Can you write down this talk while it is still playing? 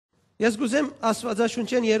Ես գուզեմ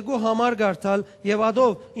Աստվածաշունչեն երկու համար գարտալ եւ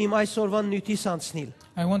ադով իմ այսօրվան նյութիս անցնել։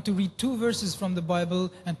 I want to read 2 verses from the Bible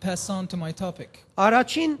and pass on to my topic.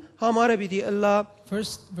 Առաջին համարը պիտի ըլլա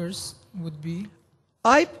First verse would be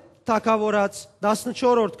Այբ թագավորած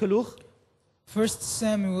 14-րդ գլուխ 1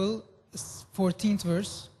 Samuel 14th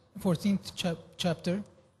verse, 14th chapter.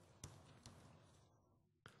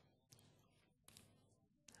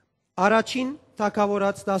 Առաջին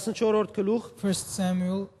թագավորած 14-րդ գլուխ 1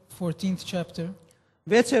 Samuel 14th chapter,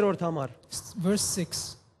 6-րդ համար։ verse 6.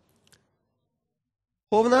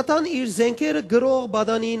 Հովնատան իր զենքերը գրող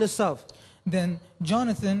բադանի նստավ։ Then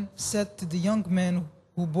Jonathan said to the young man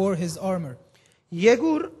who bore his armor,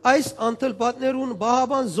 Եկուր այս անտլպատներուն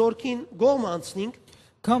բահաբան զորքին գոմ անցնինք,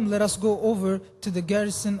 come, let us go over to the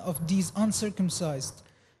garrison of these uncircumcised.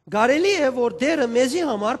 Գարելի է որ դերը մեզի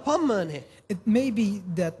համար փամ մնե։ It may be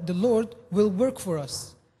that the Lord will work for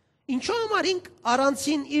us. Ինչու համար ինք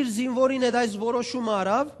առանցին իր զինվորին այդ այս որոշումը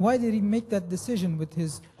արավ։ Why did he make that decision with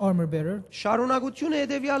his armor bearer? Շարունակությունը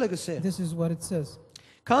հետևյալը գսե։ This is what it says.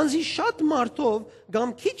 Քանզի շատ մարդով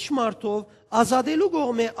կամ քիչ մարդով ազատելու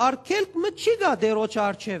կողմէ արկելք մը չի գա դերոջ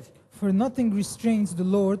արչև։ For nothing restrains the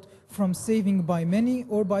Lord from saving by many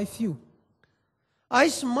or by few.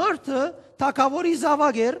 Այս մարդը թագավորի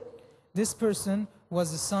զավակ էր This person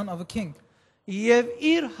was the son of a king, եւ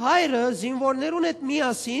իր հայրը զինվորներուն հետ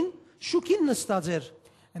միասին շուքին նստած էր։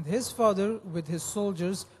 and his father with his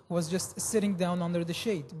soldiers was just sitting down under the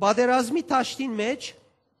shade. Բادرազմի տաշտին մեջ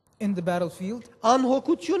In the battlefield,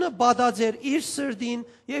 անհոգությունը բադած էր իր սրդին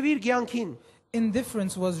եւ իր կյանքին։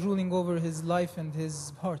 indifference was ruling over his life and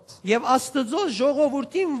his heart. Եվ Աստծո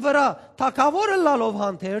ժողովրդին վրա թագավորը լալով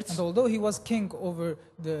հանդերձ And although he was king over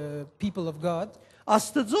the people of God,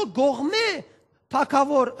 Աստծո գողմե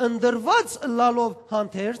թագավոր ընդրված լալով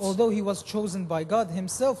հանդերձ although he was chosen by God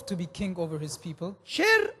himself to be king over his people,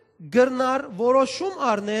 չեր գրնար որոշում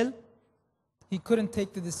առնել he couldn't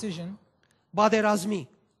take the decision բادرազմի,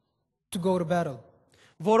 to go to battle.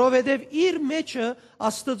 որովհետև իր մեջը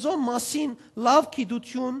Աստծո մասին լավ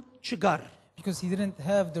գիտություն չկար։ Because he didn't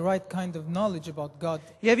have the right kind of knowledge about God,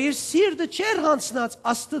 Եվ իր սիրտը չէր հանձնած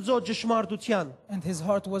Աստծո ճշմարտության։ and his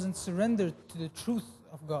heart wasn't surrendered to the truth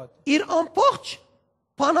of God. Իր ամբողջ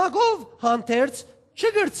բանակով հանդերձ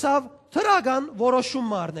չգրծավ թրական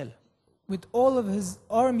որոշում առնել։ With all of his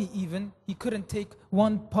army even, he couldn't take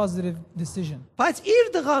one positive decision. Բայց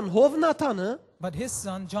իր դղան Հովնաթանը But his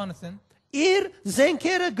son Jonathan, իր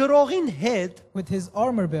զենքերը գրողին հետ with his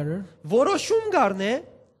armor bearer, որոշում կառնե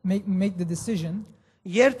make the decision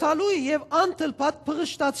երթալու եւ անտլպատ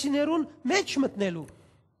փղշտացիներուն մեջ մտնելու։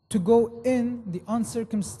 to go in the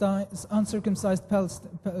uncircumcised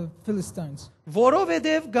Philistines.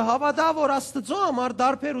 Որովհետև գհավատա որ Աստծո համար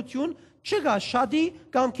դարբերություն չկա շատի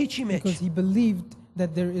կամ քիչի մեջ։ Because he believed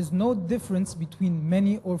that there is no difference between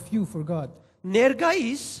many or few for God.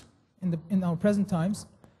 Ներկայիս In our present times,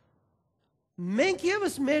 մենք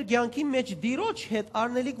եւս մեր կյանքի մեջ դիրոջ հետ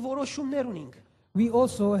առնելիք որոշումներ ունենք։ we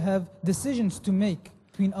also have decisions to make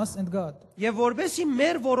between us and God. Եվ որբեսի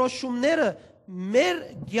մեր որոշումները մեր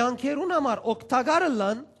կյանքերուն համար օգտակար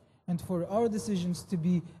լան, And for our decisions to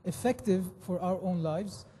be effective for our own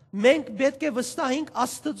lives, մենք պետք է վստահենք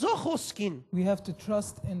Աստծո խոսքին we have to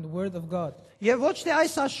trust in the word of God եւ ոչ թե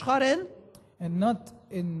այս աշխարհեն and not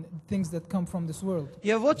in things that come from this world,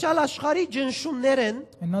 եւ ոչ ալ աշխարհի ջնշումներեն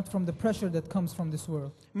and not from the pressure that comes from this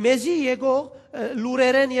world, մեզի եկող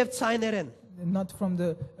լուրերեն եւ ցայներեն, and not from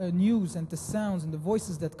the news and the sounds and the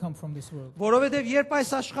voices that come from this world. որովհետեւ երբ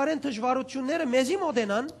այս աշխարհեն դժվարությունները մեզի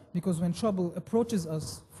մոտենան, Because when trouble approaches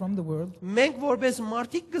us from the world, մենք որպես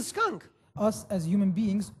մարդիկ կզգանք, us as human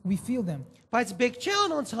beings, we feel them, բայց պետք չէ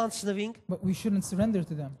անոնց հանձնվենք, but we shouldn't surrender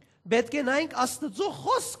to them. պետք է նայենք Աստծո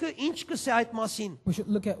խոսքը ինչ կսե այդ մասին։ We should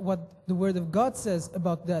look at what the word of God says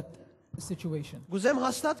about that situation. Գուզեմ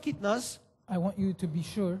հաստատ գիտնաս, I want you to be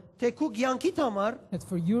sure թե քու կյանքիդ համար, that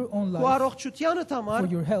for your own քու life, առողջությանդ for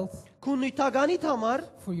համար, your health, քու նյութականիդ համար,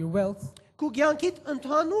 for your wealth, քու կյանքիդ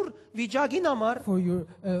ընդհանուր վիճակին համար, for your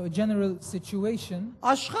general situation,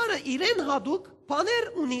 աշխարհը իրեն հadouk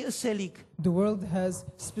բաներ ունի ըսելիք։ the world has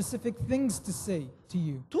specific things to say to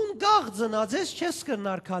you. Տուն գաղ ծնածես չես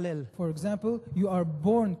կրնար քալել։ For example, you are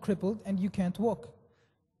born crippled and you can't walk.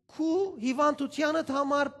 Քու հիվանդությանդ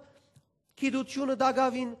համար գիտությունը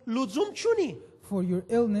դակավին լուծում չունի։ For your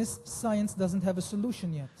illness, science doesn't have a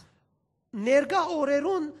solution yet. Ներկա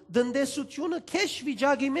օրերուն դնդեսությունը քեշ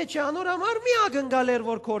վիճակի մեջ է անոր համար մի ակնկալեր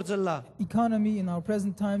որ կորձը լա։ Economy in our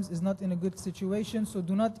present times is not in a good situation, so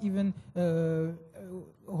do not even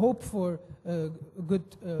hope for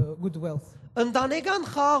good wealth. Ընտանեկան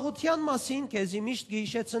խաղաղության մասին քեզի միշտ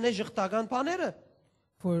գիշեցնե ժխտական բաները։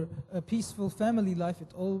 For a peaceful family life,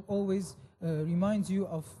 it always reminds you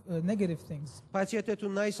of negative things. Բայց եթե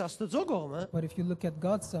դու նայես Աստծո կողմը, But if you look at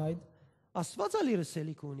God's side, Աստված ալի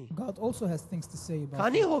ռսելիք ունի։ God also has things to say about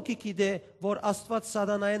Քանի it. հոգի գիտե, որ Աստված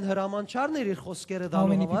սատանային հրամանչարներ իր խոսքերը How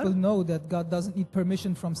many դալու people համար, know that God doesn't need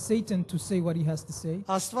permission from Satan to say what he has to say?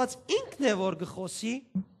 Աստված ինքն է որ գխոսի,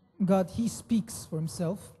 God, he speaks for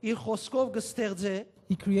himself. իր խոսքով կստեղծե,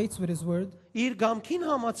 He creates with his word. իր գամքին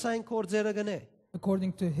համաձայն կործերը գնե։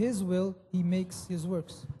 According to his will, he makes his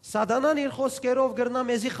works. Սատանան իր խոսքերով գրնա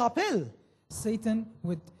մեզի խապել, Satan,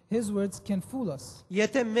 with his words, can fool us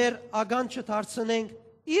եթե մեր ագանչը դարձնենք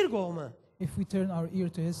իր կողմը, if we turn our ear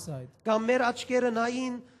to his side. կամ մեր աչքերը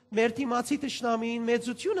նային մեր թիմացի տշնամին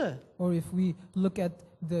մեծությունը, Or if we look at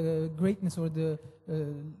the greatness or how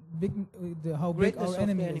big Greatness our of the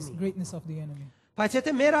enemy is, enemy. greatness of the enemy. բայց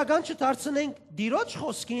եթե մեր ագանչը դարձնենք Տիրոջ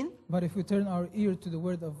խոսքին, But if we turn our ear to the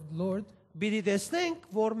word of the Lord, պիտի տեսնենք,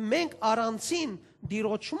 որ մենք առանցին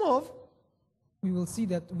Տիրոջմով we will see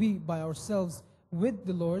that we, by ourselves, with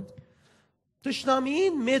the Lord,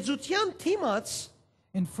 տշնամին մեծության թիմած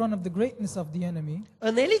in front of the greatness of the enemy,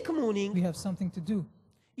 ընելիք ունենք we have something to do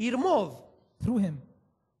իրմով, through him,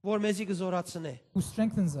 որ մեզի կզորացնե։ who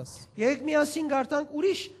strengthens us. Եկեք միասին գարտանք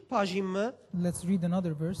ուրիշ բաժինը, Let's read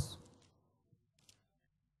another verse.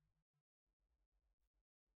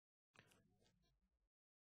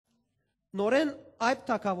 նորեն այբ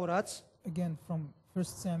թակավորած Again from 1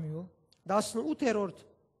 Samuel 18-րդ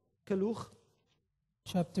գլուխ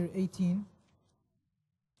chapter 18,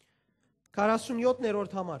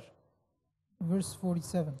 47-րդ համար։ verse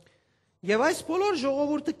 47. Եվ այս բոլոր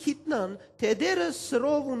ժողովուրդը գիտնան, թե դերը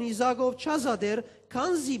սրով ու նիզակով չազադեր,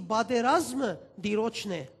 քանզի բادرազմը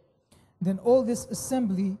Տիրոջն է։ Then all this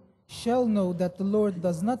assembly shall know that the Lord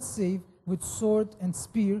does not save with sword and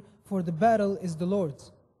spear, for the battle is the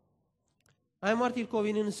Lord's. Այն մարդ իր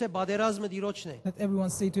կողմինն է բادرազմը Տիրոջն է։ Let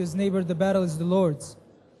everyone say to his neighbor, the battle is the Lord's.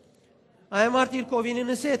 Այն մարդ իր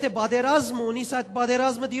կողմինն է եթե բادرազմ ունիս, այդ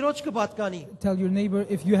բادرազմը Տիրոջ կպատկանի։ Tell your neighbor,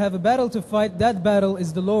 if you have a battle to fight, that battle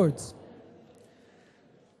is the Lord's.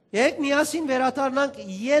 Եկեք միասին վերադառնանք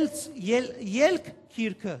ելք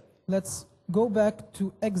քիրքը Let's go back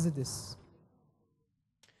to Exodus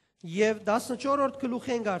եւ 14-րդ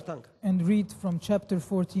գլուխեն գարտանք։ and read from chapter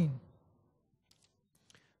 14,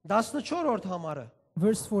 14-րդ համարը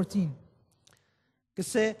verse 14.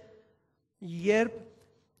 գսե երբ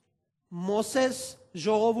Մոսես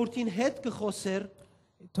ժողովրդին հետ կխոսեր,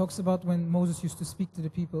 It talks about when Moses used to speak to the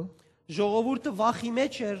people, ժողովուրդը վախի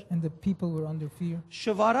մեջ էր, and the people were under fear.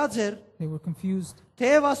 շվարած էր, They were confused.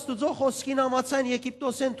 թեև Աստուծո խոսքին համաձայն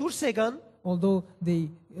Եգիպտոսեն դուրս եկան, Although they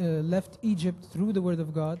left Egypt through the word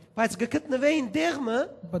of God, բայց գտնվեին դեղմը,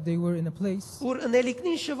 but they were in a place որ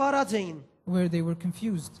ընելիքնին շվարած էին։ where they were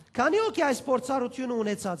confused. Քանի օքի այս փորձառությունը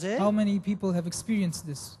ունեցած է, How many people have experienced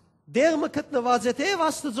this? դեղմը գտնված է, թեև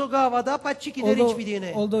Աստծո գավադա, բայց չգիտեր ինչ պիտի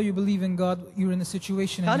ane։ Although you believe in God, you're in a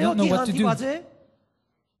situation and Քանի you don't know օքի what to do. հանդիպած է,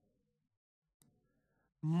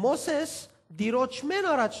 Մոսես դիրոջմեն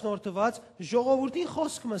առաջնորդված ժողովրդին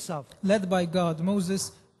խոսք մսավ։ Led by God,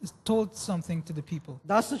 Moses told something to the people.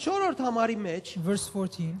 14-րդ համարի մեջ Verse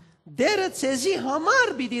 14. դերը ցեզի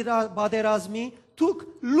համար պիտի բادرազմի, դուք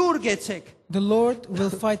լուր գեցեք։ The Lord will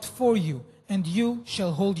fight for you, and you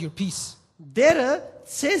shall hold your peace. Դերը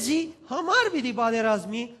ցեզի համար պիտի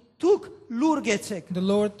բادرազմի, դուք լուր գեցեք։ The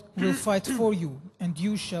Lord will fight for you, and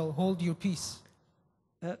you shall hold your peace.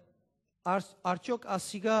 Արդյոք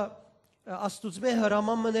ասիգա Աստուծո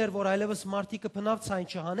հրամաններ, որ այլևս մարդիկը բնավ ցայն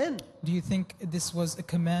չհանեն։ Do you think this was a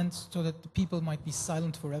command so that the people might be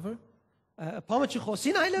silent forever? Փամը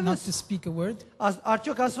չխոսին Not այլևս։ to speak a word?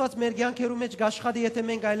 Արդյոք Աստված մեր կյանքերու մեջ գաշխատի, եթե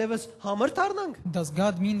մենք այլևս համր դառնանք։ Does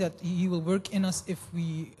God mean that He will work in us if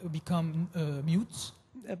we become mutes?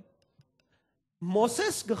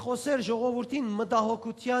 Մոսես գխոսեր ժողովրդին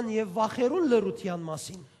մտահոգության եւ վախերուն լրության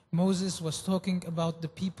մասին։ Moses was talking about the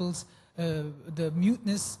people's, the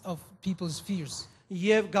muteness of people's fears,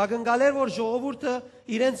 Եվ գագնգալեր որ ժողովուրդը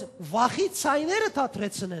իրենց վախի ցայները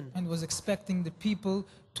թատրեցնեն։ and was expecting the people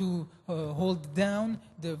to hold down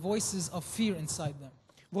the voices of fear inside them.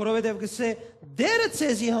 Որովհետև գսե դերը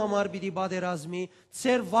ցեզի համար պիտի բادرազմի,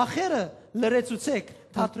 ծեր վախերը լրեցուցեք,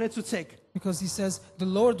 թատրեցուցեք։ Because He says, the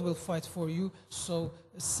Lord will fight for you, so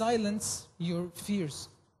silence your fears.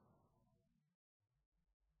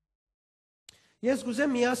 Ես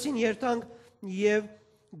գուզեմ միասին երթանք եւ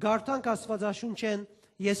գարտանք Աստվածաշունչեն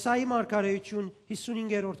Եսայի մարգարեություն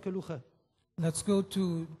 55-րդ գլուխը։ Let's go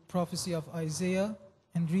to prophecy of Isaiah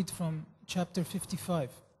and read from chapter 55.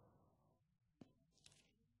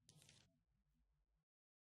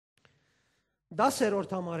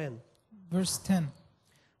 Դասերորդ համարեն։ Verse 10.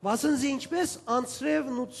 Վասնզի ինչպես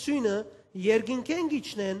անցրևն ու ցյունը երկինքեն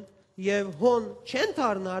գիչնեն եւ հոն չեն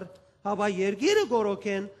դառնար, հաբա երգիրը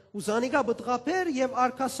գորոքեն, ու զանիկա բտղապեր եւ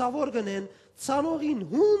արքասավոր գնեն, ցանողին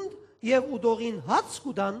հունդ եւ ուդողին հաց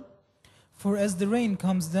կուտան, For as the rain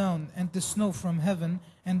comes down and the snow from heaven,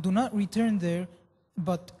 and do not return there,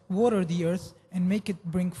 but water the earth, and make it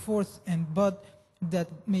bring forth and bud, that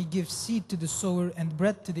may give seed to the sower and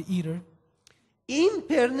bread to the eater, իմ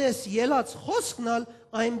պերնես ելած խոսքնալ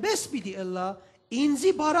այնպես պիտի ըլլա,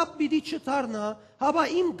 ինձի բարապ պիտի չդառնա, հաբա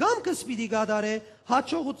իմ գամքս պիտի գադարե,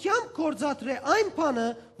 հաջողությամբ կործատրե այն բանը,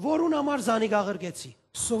 որուն համար զանիկ աղրգեցի։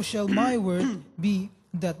 so shall my word be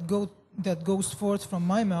that goes forth from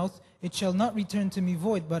my mouth. It shall not return to me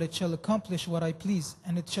void, but it shall accomplish what I please,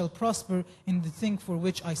 and it shall prosper in the thing for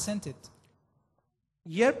which I sent it.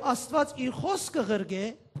 Երբ Աստված իր խոսքը ղրգե,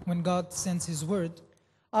 When God sends His word,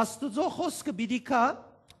 Աստուծո խոսքը պիտի կա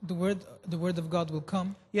the word of God will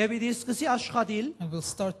come եւ պիտի սկսի աշխատել, and will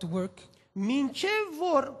start to work մինչև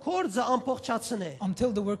որ կորձը ամփոխացնե,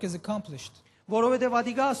 until the work is accomplished, որովհետեւ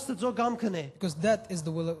ադիգա Աստուծո գամքն է։ because that is the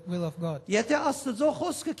will of God. Եթե Աստուծո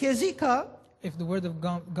խոսքը քեզի կա, If the word of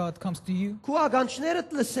God comes to you քու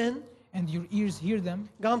ագանչներդ լսեն, and your ears hear them,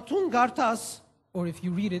 կամ ցուն գարտաս, or if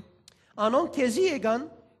you read it, անոնք քեզի եկան,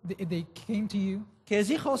 they came to you,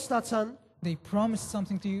 քեզի խոստացան they promised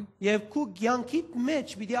something to you, եւ քու ցանկիտ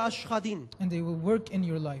մեջ պիտի աշխատին, and they will work in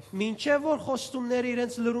your life մինչև որ խոստումները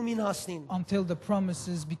իրենց լրումին հասնին։ until the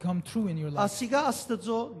promises become true in your life. Ասիգա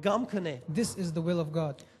Աստուծո գամքն է։ This is the will of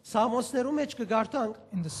God. Սամոսներու մեջ կգարտանք,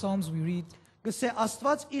 In the Psalms we read, գսե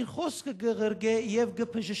Աստված իր խոսքը գղրգե եւ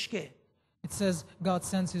գփժշկե։ it says, God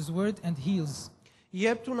sends His word and heals.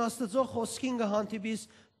 Երբ դու Աստծո խոսքին գհանդիպիս,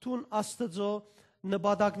 դու Աստծո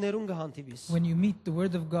նպատակներուն գհանդիպիս։ When you meet the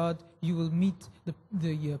word of God, you will meet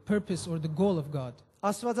the purpose or the goal of God.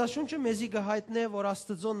 Աստվածաշունչը մեզի գհայտնե, որ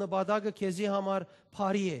Աստծո նպատակը քեզի համար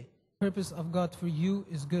բարի է, Purpose of God for you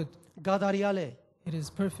is good. գադարյալ է։ It is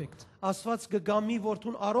perfect. Աստված կգամի, որ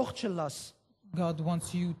դու առողջ լաս God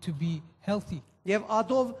wants you to be healthy եւ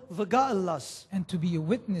ադով վգա լաս։ and to be a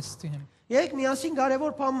witness to Him. Եկեք միասին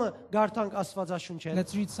կարևոր բանը գարտանք Աստվածաշունչեն։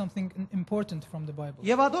 Let's read something important from the Bible.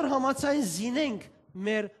 Եվ ադոր համացային զինենք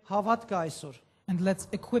մեր հավատքը այսօր։ And let's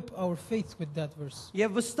equip our faith with that verse.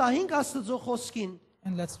 Եվ վստահենք Աստծո խոսքին,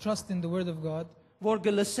 And let's trust in the word of God, որ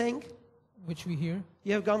գլսենք which we hear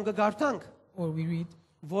եւ կամ կգարտանք, or we read,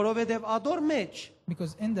 որովհետեւ ադոր մեջ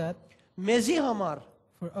because in that, մեզի համար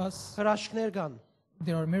for us, հրաշքներ կան,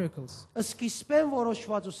 there are miracles. սկիզբեն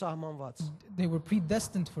որոշված ու սահմանված։ They were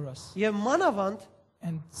predestined for us. Եվ մանավանդ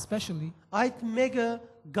And especially, այդ մեկը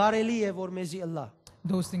կարելի է որ մեզի ըլլա։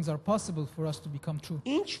 those things are possible for us to become true.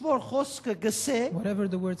 Ինչ որ խոսքը գսե, Whatever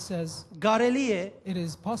the word says, կարելի է it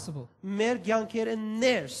is possible մեր կյանքերը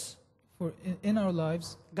ներս for in our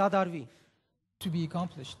lives գադարվի։ to be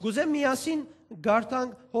accomplished. Գուզեմ միասին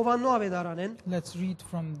գարտանք Հովաննու ավետարանեն, Let's read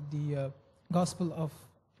from the Gospel of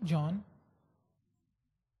John,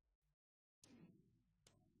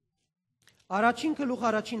 առաջին գլուխ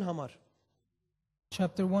առաջին համար։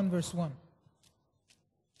 chapter 1, verse 1.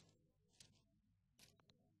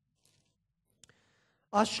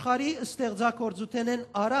 Աշխարհի ստեղծագործութենեն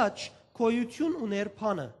առաջ քոյություն ուներ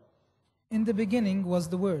բանը։ In the beginning was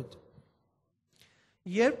the word.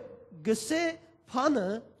 Երբ գսե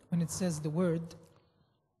բանը, When it says the word,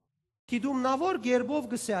 դիդումնավոր գերբով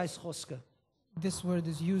գսե այս խոսքը, this word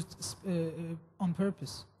is used on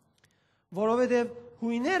purpose որովհետև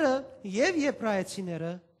հույները եւ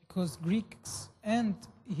եբրայեցիները because Greeks and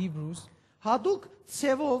Hebrews, հadouk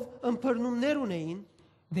ցևով ըմբռնումներ ունեին,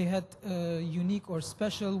 they had unique or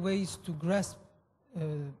special ways to grasp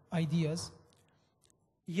ideas.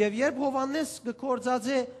 եւ երբ Հովաննես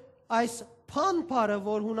գործածե այս փան բարը,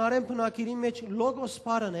 որ հունարեն բնակիրի մեջ լոգոս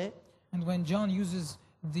բարն է, And when John uses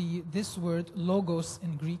this word logos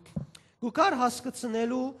in Greek, գուկար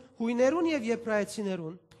հասկացնելու հույներուն եւ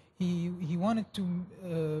եբրայեցիներուն, he wanted to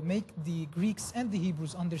make the Greeks and the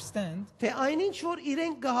Hebrews understand թե այնինչ որ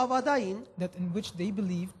իրենք գահավադային, that in which they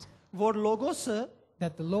believed որ լոգոսը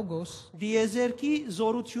that the logos, դիեզերքի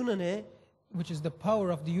զորությունն է, which is the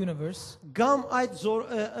power of the universe, կամ այդ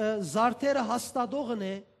զարդերը հաստատողն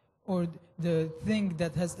է, or the thing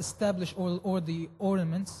that has established or the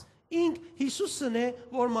ornaments, ինք Հիսուսն է,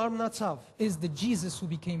 որ մարմնացավ։ is the Jesus who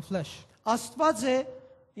became flesh, Աստված է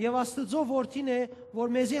եւ Աստծո որդին է, որ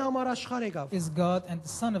մեզի համար աշխարհ եկավ։ is God and the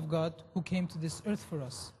Son of God who came to this earth for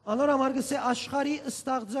us. Անոր համար գսե աշխարհի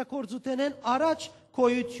ստեղծագործութենեն առաջ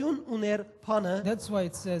քոյություն ուներ բանը, That's why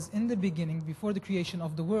it says in the beginning, before the creation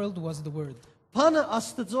of the world was the word. Փանը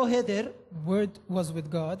Աստծո հետ էր Word was with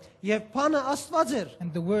God, եւ Փանը Աստված էր։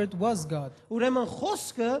 and the Word was God. Ուրեմն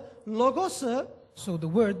խոսքը, լոգոսը So the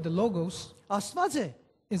Word, the Logos, Աստված է։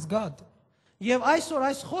 is God. Եվ այսօր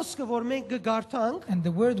այս խոսքը, որ մենք կգարթանք, And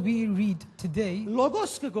the word we read today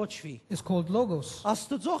լոգոս կգոչվի։ is called Logos,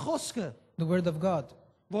 Աստծո խոսքը, the Word of God.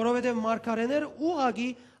 որովհետև մարգարեները ուղագի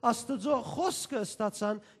Աստծո խոսքը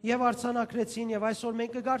ստացան եւ արձանագրեցին եւ այսօր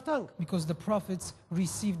մենք կգարթանք։ Because the prophets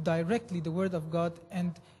received directly the Word of God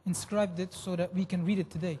and inscribed it so that we can read it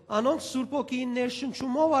today. Անոնք Սուրբ Օգիի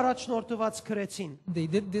ներշնչումով առաջնորդված գրեցին։ They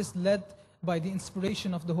did this led by the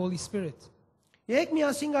inspiration of the Holy Spirit. Եկեք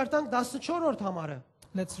միասին գարտանք 14-րդ համարը։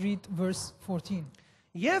 Let's read verse 14.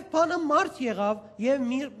 Եվ բանը մարդ եղավ եւ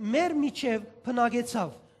մեր միջև փնագեցավ։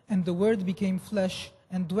 And the Word became flesh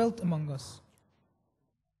and dwelt among us.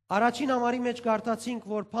 Առաջին համարի մեջ գարտացինք,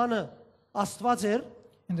 որ բանը Աստված էր,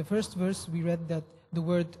 In the first verse we read that the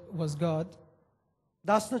Word was God.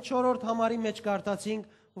 14-րդ համարի մեջ գարտացինք,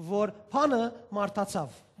 որ բանը մարդացավ։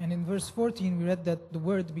 And in verse 14 we read that the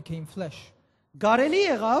Word became flesh. Գարելի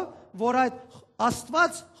եղավ, որ այդ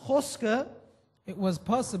Աստված խոսքը It was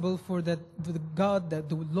possible for that the God, that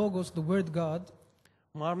the Logos, the Word God,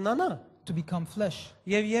 մարմնանա to become flesh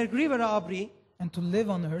եւ երկրի վրա ապրի։ and to live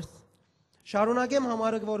on earth. Շարունակեմ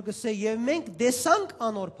համարը, որ գսե եւ մենք դեսանք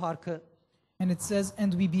անոր փառքը, And it says,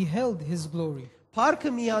 and we beheld his glory, փառքը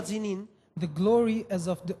միածինին, the glory as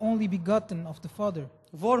of the only begotten of the Father,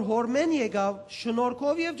 որ հորմեն եկավ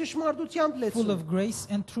շնորհքով եւ ճշմարտությամբ full լեցուն։ of grace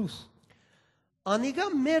and truth. Անիգա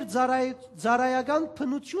մեր ծարայական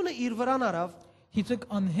փնությունը իր վրան արավ He took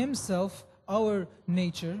on himself our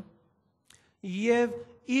nature եւ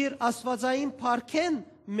իր աստվածային փառքեն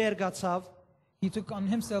մերգացավ He took on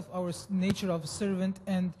himself our nature of a servant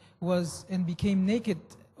and became naked,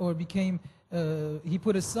 or he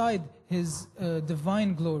put aside his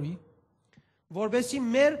divine glory, որբեսի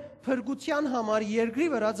մեր փրկության համար երկրի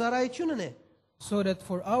վրա ծառայություն ունե։ so that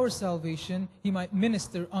for our salvation he might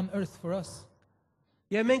minister on earth for us.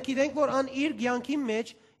 Եվ մենք գիտենք, որ ան իր կյանքի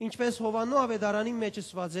մեջ, ինչպես Հովաննու ավետարանի մեջ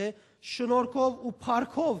ասված է, շնորհքով ու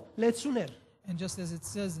փառքով լեցուն էր։ And just as it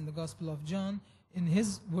says in the Gospel of John, in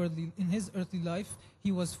his earthly life,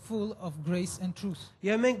 he was full of grace and truth.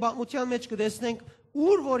 Եվ մենք բացմության մեջ կտեսնենք,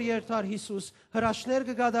 ուր որ երթար Հիսուս հրաշքներ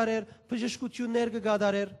կգադարեր, բժշկություններ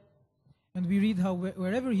կգադարեր։ And we read how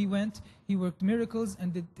wherever he went, he worked miracles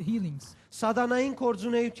and did healings Սատանային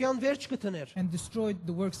կորձունեության վերջ կտներ։ and destroyed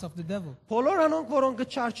the works of the devil. Բոլոր անոնք, որոնք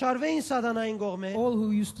կչարչարվեին սատանային կողմէ, All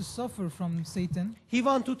who used to suffer from Satan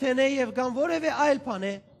հիվանդութենե եւ կամ որևէ այլ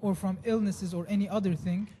բանե, or from illnesses or any other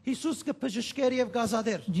thing, Հիսուս կբժշկեր եւ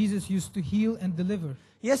գազադեր։ Jesus used to heal and deliver.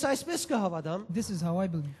 Ես այսպես կհավատամ, This is how I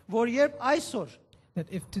believe, որ երբ այսօր that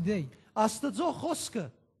if today Աստծո խոսքը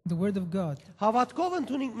the Word of God, հավատքով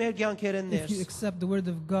ընդունենք մեր կյանքերեն if you ներս, accept the Word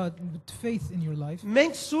of God with faith in your life,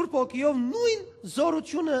 մենք Սուրբ Օգիով նույն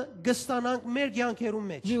զորությունը կստանանք մեր կյանքերում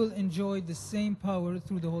մեջ։ we will enjoy the same power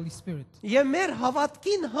through the Holy Spirit. Եվ մեր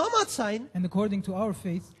հավատքին համաձայն And according to our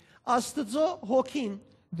faith, Աստծո հոգին,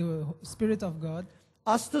 the Spirit of God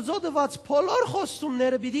Աստծո դված բոլոր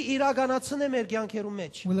խոստումները պիտի իրականացնե մեր կյանքերում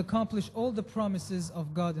մեջ, will accomplish all the promises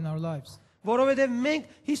of God in our lives. որովհետև մենք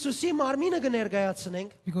Հիսուսի մարմինը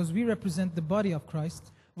կներկայացնենք, Because we represent the body of Christ,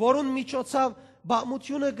 որուն միջոցով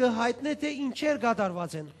բացմությունը կհայտնե թե ինչեր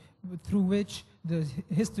կատարված են։ through which the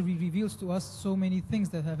history reveals to us so many things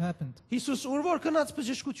that have happened. Հիսուս ուր որ գնաց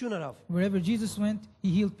բժշկություն արավ, Wherever Jesus went, he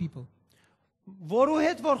healed people. որու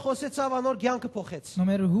հետ որ խոսեցավ անոր կյանքը փոխեց։ No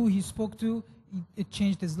matter who he spoke to, it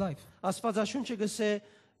changed his life. Աստվածաշունչը գսե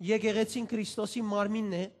եկեղեցին Քրիստոսի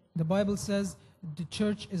մարմինն է, The Bible says the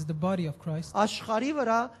church is the body of Christ. աշխարհի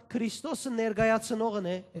վրա Քրիստոսը ներկայացնողն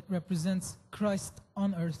է։ It represents Christ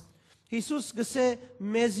on earth. Հիսուս գսե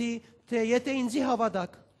մեզի թե եթե ինձի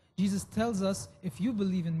հավատաք, Jesus tells us, if you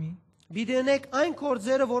believe in me, բիդենեք այն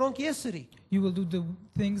կորձերը, որոնք ես ըրի, you will do the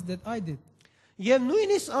things that I did. եւ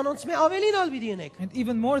նույնիսկ անոնց մե ավելին ալ բիդի ենեք։ And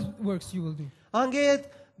even more works you will do. Անգետ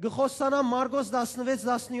գխոստանա Մարգոս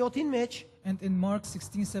 16:17-ին մեջ, And in Mark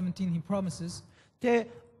 16:17 he promises թե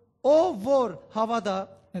ով որ հավատա,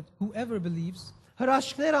 that whoever believes,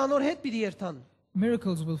 հրաշքները անոր հետ պիտի երթան,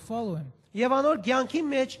 miracles will follow him. եւ անոր կյանքի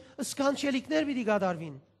մեջ սքանչելիքներ պիտի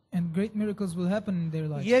գադարվին։ And great miracles will happen in their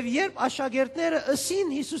lives. Եվ երբ աշակերտները ըսին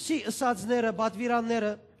Հիսուսի ըսածները,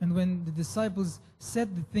 պատվիրանները, And when the disciples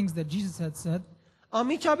said the things that Jesus had said,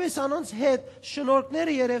 ամիջապես անոնց հետ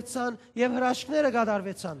շնորհքները երևցան եւ հրաշքները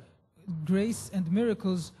գադարվեցան։ grace and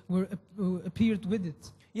miracles appeared with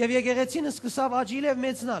it. Եվ եկեղեցին սկսավ աճիլ եւ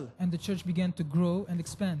մեծնալ։ And the church began to grow and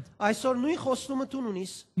expand. Այսօր նույն խոստումը դու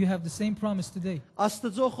ունիս, You have the same promise today.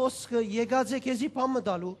 Աստծո խոսքը եկած է քեզի բամը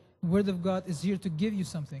տալու, The word of God is here to give you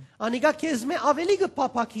something. Անիկա քեզ մե ավելի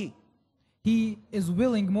կփափակի He is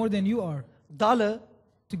willing more than you are դալը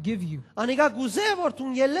to give you. Անիկա գուզե որ դու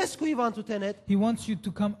ելես քու իվանտութենետ He wants you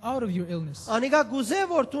to come out of your illness. Անիկա գուզե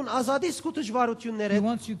որ դու ազատիս քու He դժվարություններդ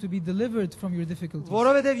wants you to be delivered from your difficulties.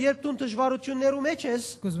 որովհետև երբ դու դժվարություններու մեջ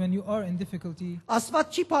ես Because when you are in difficulty, Աստված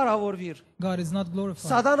չի փառավորվիր God is not glorified.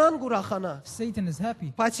 Սատանան գուրախանա Satan is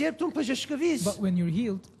happy. բայց երբ դու բժշկվիս But when you're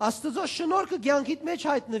healed, Աստծո շնորհքը ցանկիտ մեջ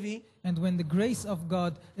հայտնվի and when the grace of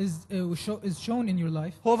God is shown in your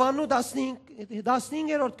life, Հովաննու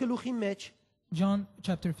 15-րդ գլուխի մեջ John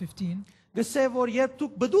chapter 15, գսե որ երբ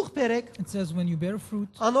դուք բդուղ բերեք it says, when you bear fruit,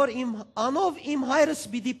 անով իմ հայրս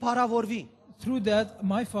պիտի փառավորվի through that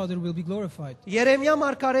my Father will be glorified. Երեմիա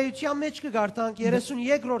մարգարեության մեջ կգարտանք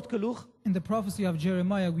 33-րդ գլուխ In the prophecy of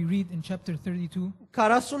Jeremiah, we read in chapter 32,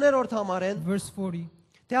 40-րդ համարեն verse 40,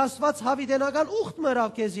 թե Աստված հավիտենական ուխտ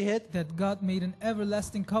մրավ քեզի հետ that God made an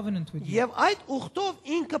everlasting covenant with you. եւ այդ ուխտով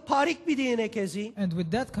ինքը փարիկ պիտի ինե քեզի And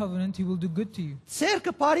with that covenant, He will do good to you.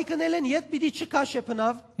 ցերկը փարիկնել են իդ պիտի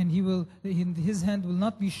չքաշեփնավ And His hand will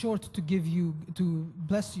not be short to give you, to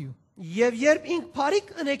bless you. եւ երբ ինք փարիկ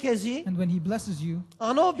ինե քեզի And when He blesses you,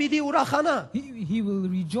 անով պիտի ուրախանա He will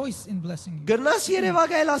rejoice in blessing you. գրնաս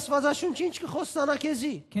երևակայել Աստվածաշունչը ինչ կխոստանա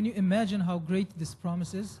քեզի Can you imagine how great this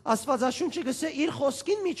promise is? Աստվածաշունչը գսե իր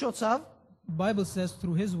խոսքին միջոցով The Bible says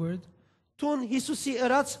through His word, Տուն Հիսուսի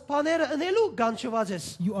ըրած բաները ընելու գանչված ես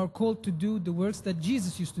you are called to do the works that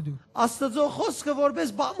Jesus used to do. Աստծո խոսքը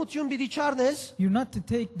որպես բամություն պիտի չառնես You're not to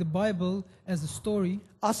take the Bible as a story.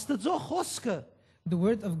 Աստծո խոսքը The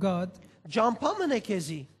word of God ջամփամն է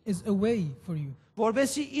քեզի is a way for you,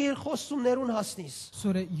 որբեսի իր խոստումներուն հասնիս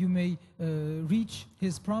so that you may reach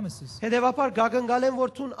His promises. Հետևաբար գագնգալեն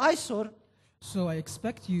որ տուն այսօր So I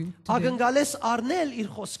expect you today ագնգալես առնել իր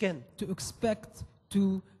խոսքեն to expect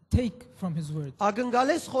to take from His word,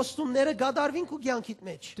 ագնգալես խոստումները գադարվին քու կյանքիդ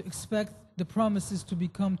մեջ to expect the promises to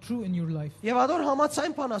become true in your life. եւ ադոր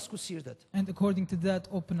համացայն բանասկու սիրտդ And according to that,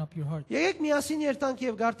 open up your heart. Եկեք միասին երթանք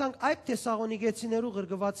եւ գարտանք այդ Թեսաղոնիկեցիներու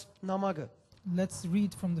գրգված նամակը Let's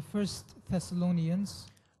read from the First Thessalonians,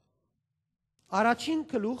 Առաջին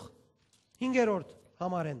գլուխ 5-րդ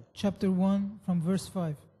համարեն chapter 1, from verse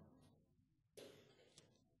 5.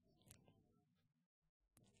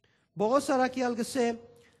 Բողոս Արաքյալ գսե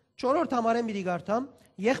 4-րդ համարեն մի գարտամ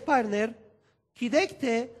եղբայրներ գիտեք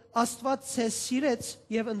թե Աստված ցես սիրեց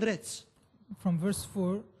եւ ընտրեց From verse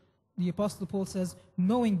 4, the Apostle Paul says,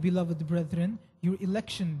 knowing, beloved brethren, your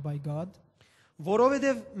election by God,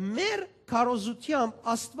 որովհետեւ մեր քարոզությամբ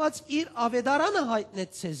Աստված իր ավետարանը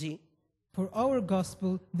հայտնեց ցեզի for our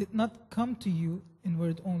gospel did not come to you in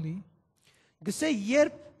word only. գսե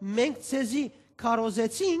երբ մենք ցեզի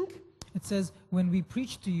քարոզեցինք It says, when we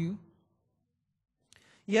preach to you,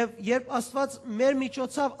 եւ երբ Աստված մեր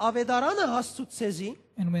միջոցով ավետարանը հասցուց ցեզի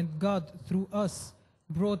and when God through us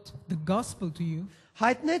brought the gospel to you,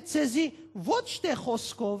 հայտնեց ցեզի ոչ թե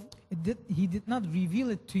խոսքով He did not reveal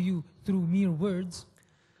it to you through mere words.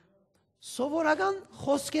 սովորական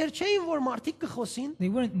խոսքեր չէին որ մարդիկ կխոսին They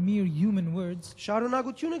weren't mere human words,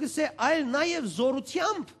 շարունակությունը գսե այլ նաեւ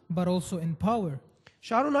զորությամբ but also in power.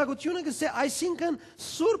 շարունակությունը գսե այսինքն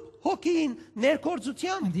Սուրբ Հոգին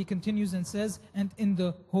ներկործությամբ And he continues and says, and in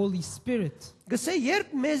the Holy Spirit. գսե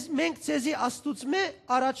երբ մենք ցեզի Աստուծմե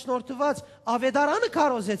առաջնորդված ավետարանը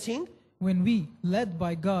քարոզեցինք When we, led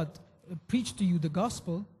by God, preach to you the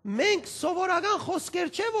gospel, մենք սովորական խոսքեր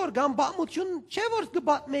չէ որ կամ բամություն չէ որ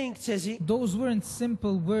կբատմեինք ցեզի those weren't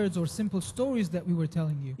simple words or simple stories that we were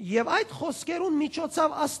telling you. եւ այդ խոսքերուն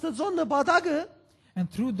միջոցով Աստծո նպատակը And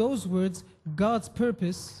through those words, God's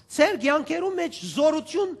purpose ցեր կյանքերու մեջ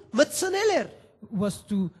զորություն մտցնել էր was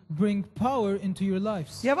to bring power into your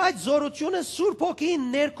lives. եւ այդ զորությունը Սուրբ Հոգին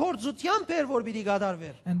ներկործությամբ էր որ պիտի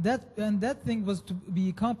գադարվեր And that thing was to be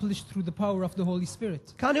accomplished through the power of the Holy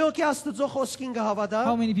Spirit. քանի օքի Աստծո խոսքին կհավատա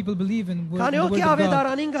How many people believe in the քանի word օքի of God?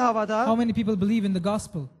 ավետարանին կհավատա How many people believe in the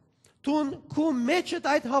gospel? Տուն քու մեջդ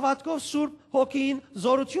այդ հավատքով Սուրբ Հոգին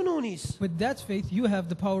զորություն ունիս With that faith, you have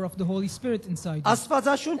the power of the Holy Spirit inside you.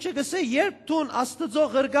 Աստվածաշունչը գսե երբ տուն Աստծո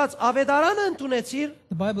գրգած ավետարանը ընդունեցիր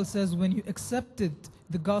The Bible says when you accepted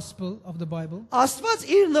the gospel of the Bible, Աստված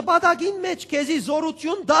իր նպատակին մեջ քեզի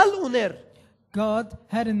զորություն դալ ուներ God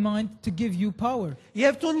had in mind to give you power.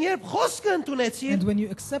 եւ տուն երբ խոսքը ընդունեցիր And when you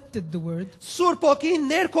accepted the word, Սուրբ Հոգին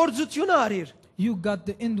ներկործությունը արիր you got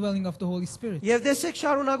the indwelling of the Holy Spirit. եւ դեսեք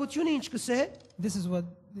շարունակությունը ինչ կսե This is what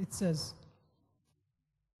it says.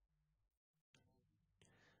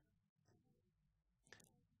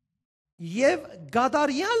 եւ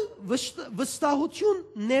գադարյալ վստահություն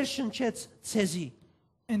ներշնչեց ցեզի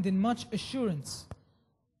And in much assurance,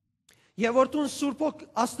 Եվ որ դու Սուրբ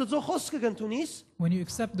Աստծո խոսքը կընդունիս, when you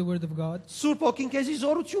accept the word of God, Սուրբ Հոգին քեզի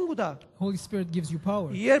զորություն կտա։ Holy Spirit gives you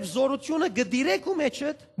power. Երբ զորությունը գդիրեք ու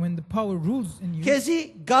մեջդ, When the power rules in you, քեզի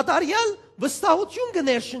գադարյալ վստահություն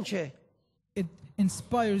կներշնչե։ it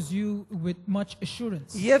inspires you with much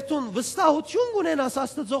assurance. Եվ դու վստահություն կունենաս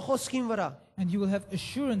Աստծո խոսքին վրա։ And you will have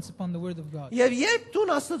assurance upon the word of God. Եվ երբ դու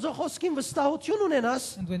Աստծո խոսքին վստահություն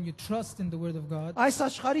ունենաս, And when you trust in the word of God, այս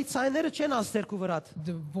աշխարհի ցայները չեն աստերքու վրատ։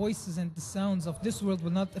 the voices and the sounds of this world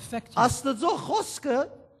will not affect you. Աստծո խոսքը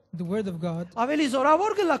The word of God ավելի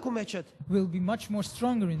զորավոր կլակու մեջդ։ will be much more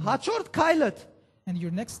stronger in you. Հաջորդ քայլդ And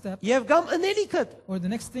your next step, եւ կամ ընելիքդ or the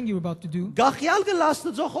next thing you're about to do, գախյալ կլա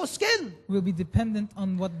Աստծո խոսքեն will be dependent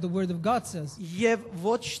on what the word of God says եւ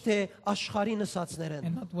ոչ թե աշխարհի նսածներեն։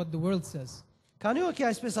 and not what the world says. Քանի օքի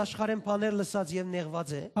այսպես աշխարհեն բաներ լսած եւ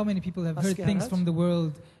նեղված է։ How many people have heard things from the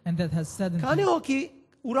world and that has saddened Քանի them? օքի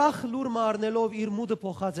ուրախ լուր մարնելով իր մուտը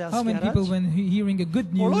փոխած է How many people, ասկերած։ when hearing a good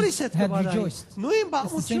Բոլորիս news, հետ had կբադայի։ rejoiced? Նույն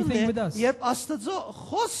It's the same thing with բաղությունն է, us. երբ Աստծո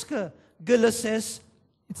խոսքը գլսես,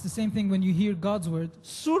 It's the same thing when you hear God's word,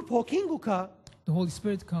 Սուրբ Հոգին գուքա, the Holy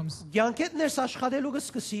Spirit comes ցանկետ ներս աշխատելու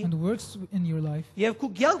կսկսի and works in your life եւ քու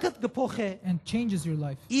ցանկդ կփոխե, and changes your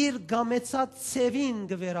life իր գամեցած ցևին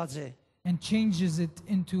կվերածե։ and changes it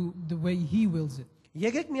into the way He wills it.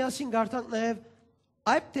 Եկեք միասին գարտանք նաեւ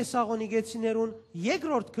այդ Թեսաղոնիկեցիներուն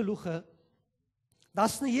երկրորդ գլուխը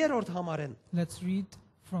 10-րդ համարեն։ Let's read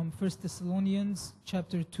from 1 Thessalonians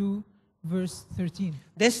chapter 2, verse 13.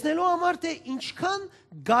 Տեսնելու համար թե ինչքան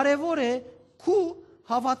կարևոր է քու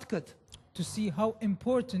հավատքդ To see how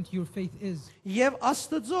important your faith is եւ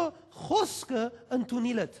Աստծո խոսքը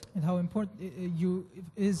ընդունիլդ։ and how important you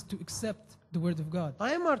is to accept the word of God.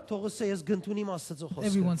 Այն մարդ թողս է ես գտնունիմ Աստծո խոսքը։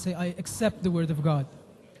 Everyone say, I accept the word of God.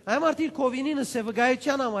 Այն մարդ իր կովինինս է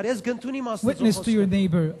վկայության համար ես գտնունիմ Աստծո Witness to your խոսքը։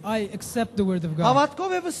 neighbor, I accept the word of God.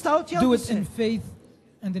 Հավատքով եւ վստահությամբ Do it ասե։ in faith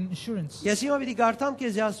and in assurance. Ես հիմա պիտի գարտամ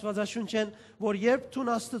քեզ Աստվածաշունչեն, որ երբ դու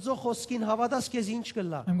Աստծո խոսքին հավատաս քեզ ինչ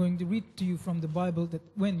կլա։ I'm going to read to you from the Bible that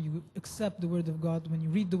when you accept the word of God, when you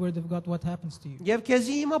read the word of God, what happens to you. Եվ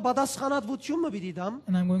քեզի հիմա պատասխանատվություն մը պիտի դամ,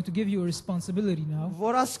 And I'm going to give you a responsibility now.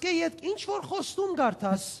 որ ասկե իդ ինչ որ խոստում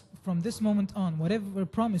գարտաս, From this moment on, whatever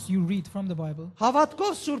promise you read from the Bible,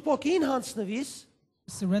 հավատքով Սուրբ Հոգին հանձնվիս,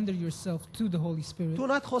 surrender yourself to the Holy Spirit. դու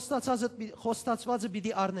նատ խոստացվածը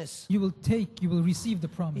պիտի առնես։ You will receive the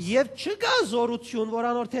promise. Եվ չկա զորություն, որ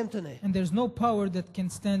անոր թեմ տնե։ And there's no power that can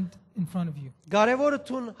stand in front of you. Կարևորը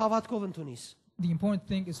դու հավատքով ընդունիս։ The important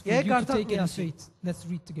thing is for Yeah, you to Gartan take it in միասին։ faith. Let's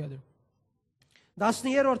read together.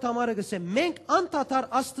 10-րդ համարը գսե մենք անդադար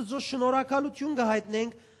Աստծո շնորհակալություն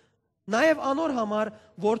կհայտնենք նաև անոր համար,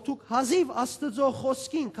 որ դուք հազիվ Աստծո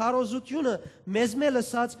խոսքին քարոզությունը մեզ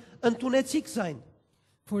լսած ընդունեցիք զայն։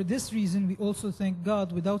 For this reason, we also thank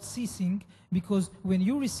God without ceasing, because when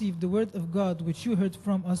you received the word of God which you heard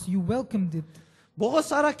from us, you welcomed it.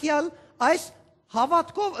 Բողոս Արաքյալ այս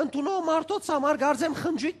հավատքով ընդունող մարդոց համար գարձեմ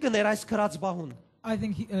խնջույք կներ այս քրած բահուն։ I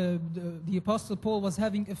think the Apostle Paul was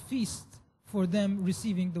having a feast for them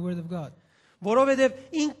receiving the word of God. Որովհետև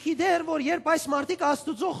ինքի դեր որ երբ այս մարդիկ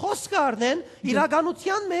Աստծո խոսքը առնեն,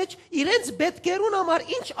 իրականության մեջ իրենց պետքերուն համար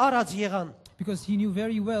ինչ արած եղան։ Because he knew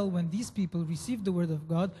very well when these people received the word of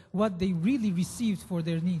God, what they really received for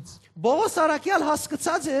their needs. Բողոս Արաքյալ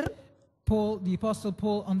հասկացած էր, The Apostle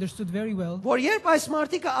Paul understood very well որ երբ այս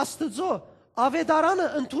մարդիկը Աստծո ավետարանը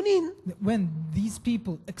ընդունին, that when these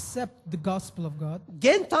people accept the gospel of God,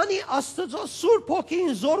 գենտանի Աստծո Սուրբ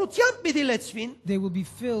Հոգին զորությամբ պիտի լեցվին, they will be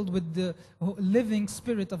filled with the living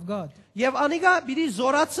Spirit of God, եւ անիկա պիտի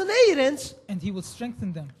զորացնե իրենց and he will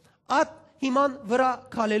strengthen them այդ հիման վրա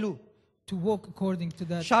քալելու։ to walk according to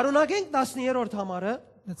that. Շարունակենք 10-րդ համարը։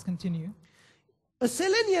 Let's continue.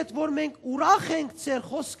 Ասել են իդ որ մենք ուրախ ենք ծեր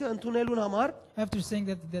խոսքը ընդունելուն համար, After saying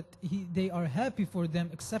that they are happy for them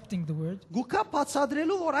accepting the word, գուքա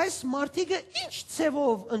բացադրելու որ այս մարդիկը ինչ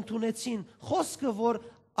ցևով ընդունեցին խոսքը, որ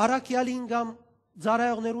Արաքյալին կամ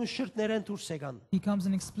Զարայողներուն շրտներեն դուրս եկան։ he comes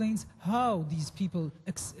and explains how these people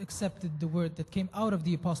accepted the word that came out of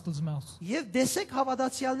the apostles' mouths, Եվ դեսեք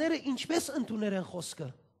հավատացյալները ինչպես ընդուներ են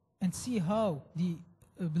խոսքը։ and see how the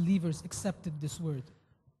believers accepted this word.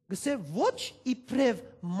 Գսե ոչ իբրև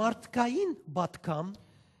մարդկային բատկամ,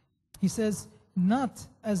 He says, not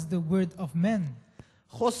as the word of men.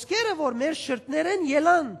 խոսքերը որ մեր շրտներեն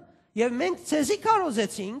ելան եւ մենք ցեզի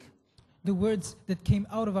կարոզեցինք, The words that came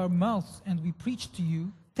out of our mouths and we preached to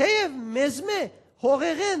you, թեև մեզ մե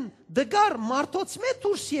հողեղեն դգար մարդոց մե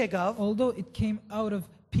դուրս եկավ, although it came out of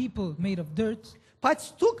people made of dirt,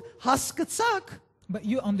 բայց դուք հասկացաք, But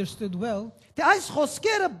you understood well. Թե այս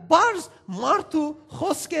խոսքերը բարձ մարդու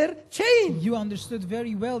խոսքեր չէին։ You understood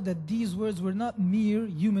very well that these words were not mere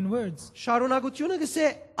human words. Շարունակությունը գսե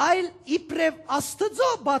այլ իբրև Աստծո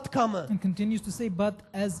բատկամը։ And continues to say, but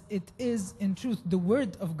as it is in truth, the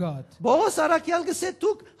word of God. Բողոս Արաքյալ գսե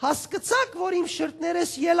դուք հասկացաք, որ իմ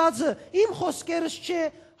շրտներս ելածը իմ խոսքերս չէ,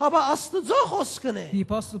 հաբա Աստծո խոսքն է։ The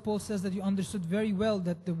Apostle Paul says that you understood very well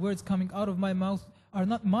that the words coming out of my mouth are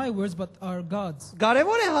not my words, but are God's.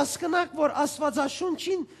 Կարևոր է հասկանաք, որ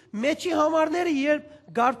Աստվածաշունչին մեջի համարները երբ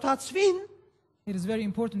գարթացվին, It is very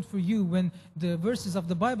important for you when the verses of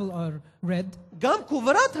the Bible are read կամ քու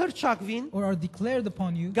վրատ հրճակվին, or are declared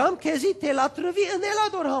upon you, կամ քեզի թելատրվի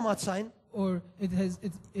ընելադոր համացայն, or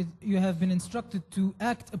you have been instructed to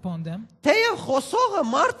act upon them. թեև խոսողը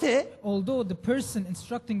մարդ է, Although the person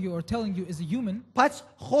instructing you or telling you is a human, բայց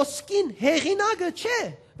խոսքին հեղինակը չէ։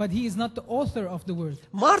 but he is not the author of the word.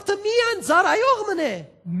 Մարդը միայն ծառայողն է,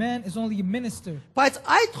 Man is only a minister, բայց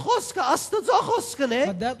այդ խոսքը Աստծո խոսքն է,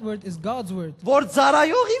 but that word is God's word, որ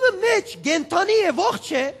ծառայողի մեջ գենթանի է, ողջ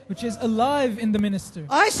է, which is alive in the minister,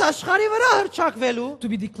 այս աշխարհի վրա հրճակվելու, to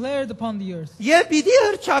be declared upon the earth, եւ պիտի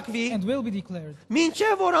հրճակվի, and will be declared,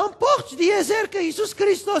 մինչեւ որ ամբողջ դիեզերքը Հիսուս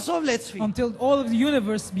Քրիստոսով լեցվի։ until all of the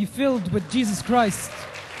universe be filled with Jesus Christ.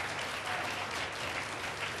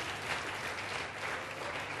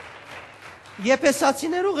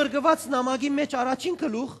 Եփեսացիներու գրգված նամակի մեջ առաջին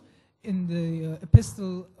գլուխ In the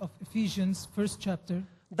epistle of Ephesians, 1st chapter,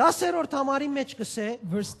 10-րդ համարի մեջ կսե,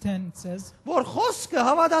 verse 10, it says որ խոսքը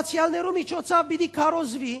հավատացյալներու միջոցով պիտի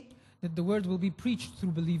քարոզվի, that the word will be preached through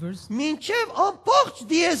believers մինչև ամբողջ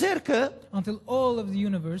դիեզերքը until all of the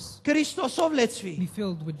universe Քրիստոսով լեցվի։ be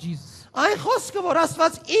filled with Jesus. Այն խոսքը, որ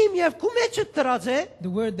Աստված իմ եւ քու մեջը դրած է, The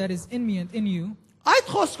word that is in me and in you, այդ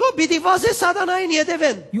խոսքով պիտի վազե սատանային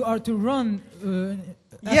յետևեն։ you are to run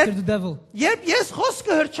after the devil. Երբ ես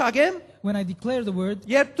խոսքը հրճակեմ, When I declare the word,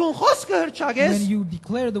 երբ դու խոսքը հրճակես, when you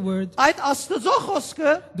declare the word, այդ Աստծո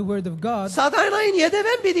խոսքը the word of God, սատանային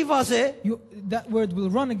յետևեն պիտի վազե, that word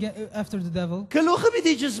will run again after the devil գլուխը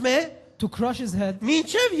պիտի ջզմե, to crush his head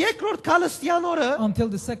մինչև երկրորդ քալստյան օրը until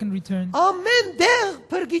the second return, ամեն դեղ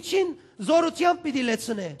փրկիչին զորությամբ պիտի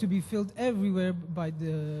լեցնե։ to be filled everywhere by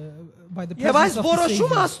the Եվ այս presence of the որոշումը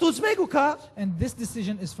Savior. Աստուծո մեկ ու կա, And this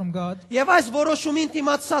decision is from God. եւ այս որոշումին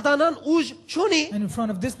դիմաց սատանան ուժ չունի, And in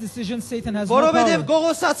front of this decision, Satan has no որովհետեւ power.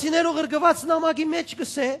 Գողոսացիներու գրգված նամակի մեջ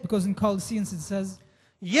կսե, Because in Colossians it says,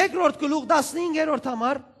 երկրորդ գլուխ 15-րդ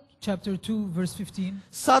համար, chapter 2, verse 15,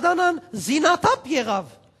 սատանան զինաթափ եղավ,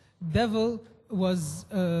 devil was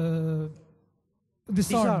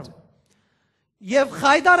disarmed եւ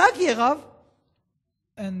խայդարակ եղավ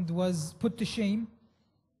and was put to shame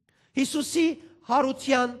Հիսուսի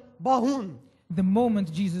հարության բահուն։ the moment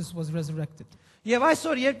Jesus was resurrected. Եվ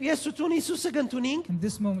այսօր երբ ես ու ցուն Հիսուսը կընտունենք, In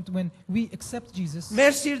this moment when we accept Jesus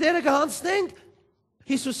մեր սիրտերը կհանձնենք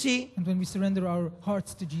Հիսուսի, and when we surrender our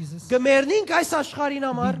hearts to Jesus, կմեռնենք այս աշխարհին we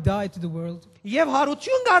համար die to the world եւ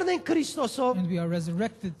հարություն կառնենք Քրիստոսով, and we are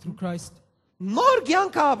resurrected through Christ նոր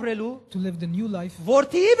կյանք ապրելու, to live the new life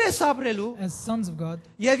որդիի պես ապրելու, as sons of God,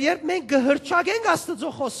 եւ երբ մենք կհրճակենք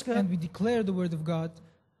Աստծո խոսքը, and we declare the word of God.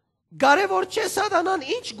 կարևոր չէ սատանան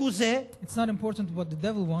ինչ գուզե, It's not important what the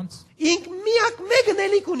devil wants. ինք միակ մեկն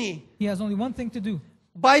էլի կունի, He has only one thing to do.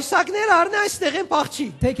 բայսակներ առնի այստեղ են փախչի,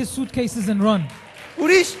 Take his suitcases and run.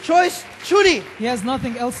 ուրիշ choice չունի։ He has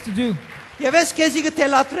nothing else to do. Եվ ես քեզի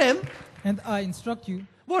կտելատրեմ, And I instruct you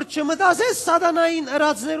որ չմտածես սատանային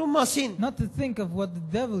ըրածներու մասին, not to think of what the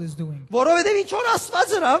devil is doing. որովհետեւ ինչ որ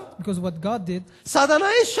Աստված ըրավ, Because what God did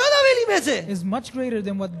սատանային շատ ավելի մեծ է։ is much greater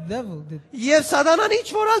than what the devil did. Եվ սատանան ինչ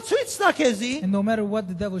որ ալ ցույց տա քեզի, And no matter what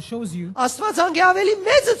the devil shows you, Աստված անգե ավելի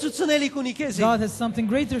մեծը ցուցնելի կունի քեզի։ God has something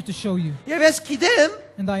greater to show you. Եվ ես գիտեմ,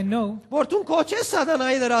 And I know որ դու կոչես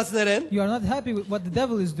սատանային ըրածներեն, you are not happy with what the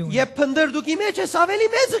devil is doing. եւ փնդրդուկի մեջ ես ավելի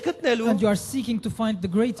մեծը գտնելու։ And you are seeking to find the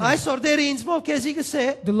greater. Այսօր դերը ինձ մոտ քեզի գսե,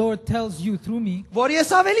 The Lord tells you through me, որ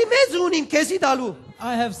ես ավելի մեծ ունիմ քեզի դալու։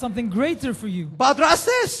 I have something greater for you.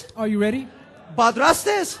 Պատրաստ ես։ Are you ready? Պատրաստ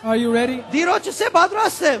ես։ Are you ready? Դիրոջս է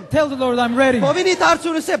պատրաստ եմ։ Tell the Lord I'm ready. Ովինի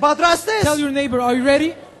դարձուրս է պատրաստ Tell ես։ your neighbor, are you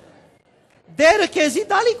ready? Դերը քեզի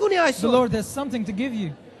դալի կունի The այսօր։ Lord has something to give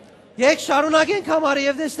you. Եկ շարունակենք համարը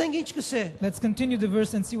եւ տեսնենք ինչ կսե։ Let's continue the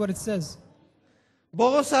verse and see what it says.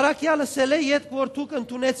 Բողոս Արաքյալը ասել է, երբ որ դուք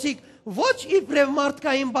ընդունեցիք ոչ իբրև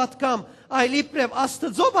մարդկային պատկամ, այլ իբրև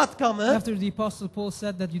Աստծո պատկամը, After the Apostle Paul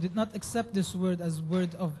said that you did not accept this word as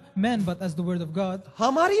word of men, but as the word of God,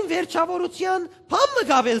 համարին վերջավորության փամը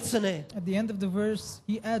գավելցնե։ at the end of the verse,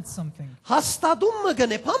 he adds something. Հաստատում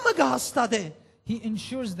մգնե, փամը գահաստատե։ He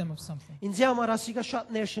insures them of something. Ինձ համար ասիկա շատ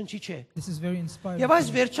ներշնչիչ է։ This is very inspiring. Եվ այս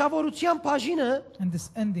to me. վերջավորության բաժինը And this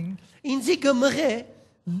ending ինձի գմղե,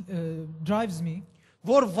 drives me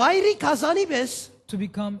որ վայրի կազանի պես to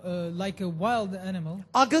become like a wild animal,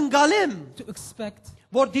 ագնկալեմ, to expect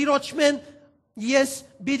որ դիրոճմեն ես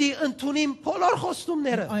պիտի ընդունիմ բոլոր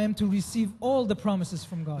խոստումները, I am to receive all the promises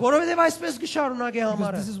from God. որովհետև այսպես կշարունակի Because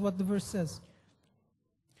համարը, this is what the verse says.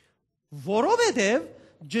 որովհետև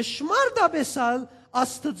ճշմարտաբեսալ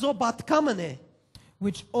Աստծո պատկամն է,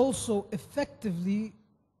 Which also effectively,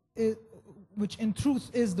 which in truth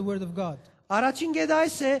is the word of God. Առաջին գեդը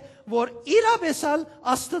այս է, որ իրաբեսալ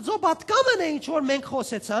Աստծո պատկամն է, ինչ որ մենք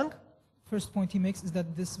խոսեցանք, First point he makes is that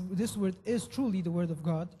this word is truly the word of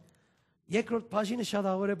God. երկրորդ բաժինը շատ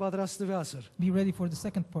աղոր է պատրաստվել ասր։ Be ready for the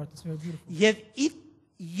second part. It's very beautiful.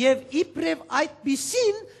 Եվ իբրև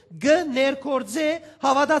այդպիսին գներկորձե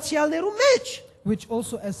հավատացյալներու մեջ, Which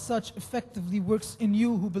also as such effectively works in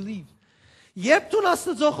you who believe. երբ դու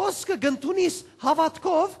Աստծո խոսքը գտնունիս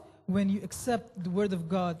հավատքով, When you accept the word of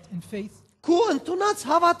God in faith, քու ընդունած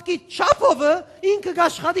հավատքի չափովը ինքը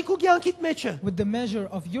գաշխատի քու կյանքիդ մեջը։ with the measure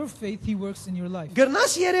of your faith, he works in your life.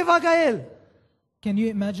 Գրնաս երևակայել, Can you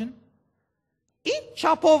imagine? ինչ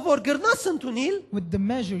չափով որ գրնաս ընդունել, With the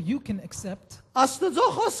measure you can accept, Աստծո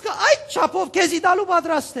խոսքը այդ չափով քեզի տալու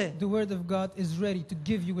պատրաստ է։ the word of God is ready to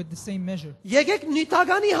give you with the same measure. Եկեք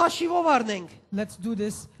նյութականի հաշիվով առնենք։ Let's do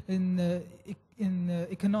this in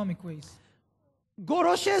economic ways.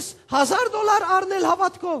 Գորոշես $1000 առնել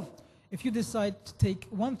հավատքով, If you decide to take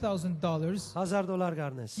 $1,000, $1000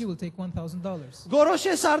 կառնես։ you will take $1,000.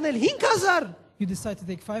 Գորոշես առնել 5000, You decide to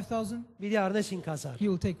take 5,000, պիտի առնես 5000։ you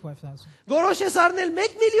will take 5,000. Գորոշես առնել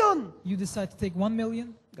 1 միլիոն, You decide to take 1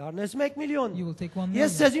 million, կառնես 1 միլիոն։ you will take 1 Ես million.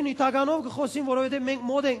 ցեզի նյութականով կխոսեմ, որովհետև մենք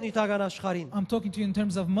մոդ ենք նյութական աշխարհին։ I'm talking to you in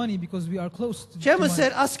terms of money because we are close to Չեմ money.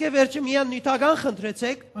 ասեր, ասկե վերջը միան նյութական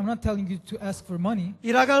խնդրեցեք, I'm not telling you to ask for money.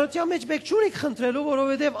 իրականության մեջ մեկ չունիք խնդրելու,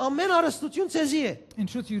 որովհետև ամեն հարստություն ցեզի է։ In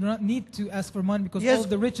truth, you do not need to ask for money because Yes. all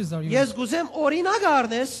the riches are yours. Ես գուզեմ օրինակ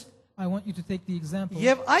առնես I want you to take the example,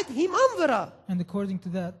 եւ այդ հիման վրա and according to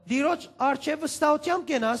that, դիրոջ արչեւ վստահությամբ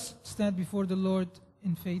կենաս, stand before the Lord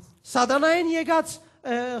in faith, սատանային եկած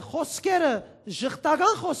խոսքերը,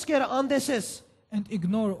 ժխտական խոսքերը անդեսես։ and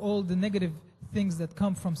ignore all the negative things that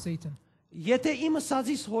come from Satan. Եթե իմ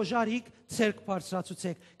ասածից հոժարիկ ցերկ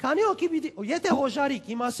բարձրացուցեք։ Քանի հոգի պիտի, եթե հոժարիկ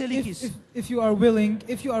իմ ասելիքից, If you are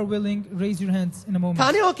willing, raise your hands in a moment.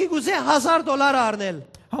 քանի հոգի գուզե $1000 առնել,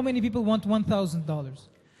 How many people want $1,000?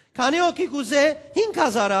 քանի հոգի գուզե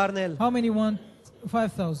 5000 առնել, How many want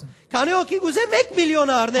 5,000? քանի հոգի գուզե 1 միլիոն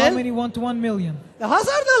How առնել, many want 1 million?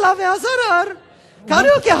 1000-ը լավ է 1000 առ, քանի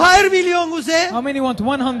հոգի 100 միլիոն գուզե, How many want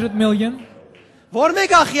 100 million? որ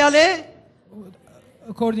մեկ ախյալ է,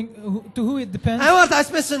 According to who it depends. այո,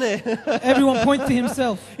 այսպեսն է։ Everyone point to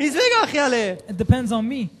himself. Ինձ մեկ ախյալ է։ It depends on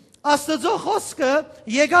me. Աստծո խոսքը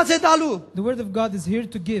եկած է տալու։ The word of God is here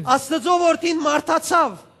to give. Աստծո որդին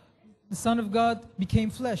մարդացավ The Son of God became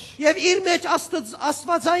flesh. եւ իր մեջ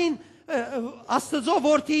աստվածային Աստծո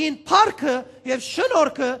որդին փառքը եւ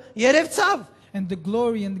շնորհքը երևցավ։ And the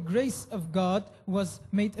glory and the grace of God was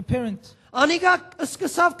made apparent. Անիկա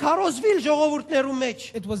սկսավ քարոզվել ժողովուրդներու մեջ։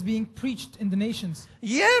 It was being preached in the nations.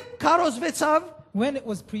 Երբ քարոզվեցավ, When it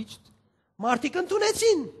was preached, մարդիկ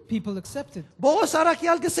ընդունեցին։ people accepted. Բողոս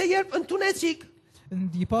արաքյալ գսե երբ ընդունեցիք, And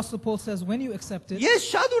the Apostle Paul says, when you accept it, ես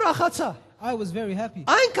շատ ուրախացա։ I was very happy.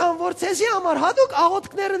 Այնքան որ ցեզի համար հadouk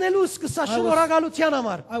աղոթքներ ունելու սկսա շնորհակալության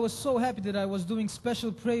համար։ I was so happy that I was doing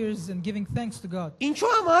special prayers and giving thanks to God. Ինչու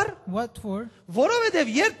համար? What for? Որովհետև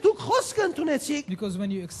երբ դուք խոսք ընդունեցիք, Because when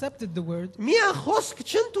you accepted the word, միան խոսք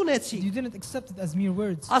չընդունեցիք, you didn't accept it as mere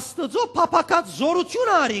words, Աստծո փափակած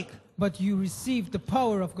զորություն արիք, but you received the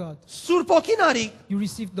power of God. Սուրբ Օքին արիք, You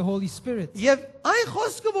received the Holy Spirit. եւ այն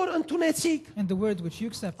խոսքը որ ընդունեցիք, And the word which you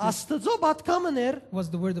accepted Աստծո պատկամն էր, was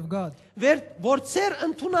the word of God, որ ծեր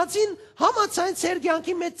ընդունածին համացայն ծեր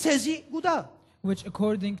կյանքի մեջ ցեզի գուտա։ which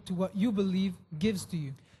according to what you believe gives to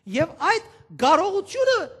you. Եվ այդ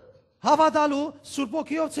կարողությունը հավատալու Սուրբ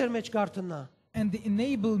Օքիով ծեր մեջ կարտնա։ And the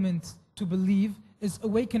enablement to believe is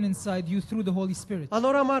awakened inside you through the Holy Spirit.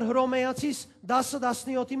 Անորամար Հռոմեացիս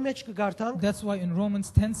 10:17-ի մեջ կգարտանք, That's why in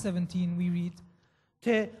Romans 10:17 we read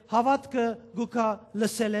թե հավատքը գուկա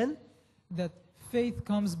լսել են that faith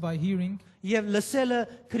comes by hearing, եւ լսելը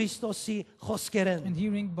Քրիստոսի խոսքերեն։ and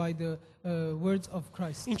hearing by the words of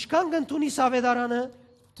Christ. Ինչքան կընդունիս ավետարանը,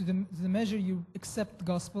 To the measure you accept the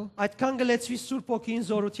gospel, այդքան կլեցվի Սուրբ Օքին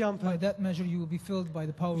զորությամբ։ by that measure you will be filled by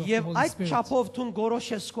the power of the Եվ Holy այդ Spirit. չափով դու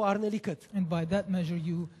գորոշես քո առնելիքդ։ And by that measure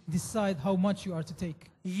you decide how much you are to take.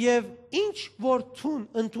 Եվ ինչ որ դու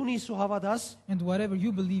ընդունիս ու հավատաս, And whatever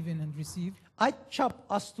you believe in and receive, այդ չափ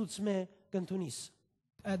Աստուծմե կընդունիս։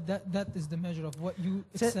 That is the measure of what you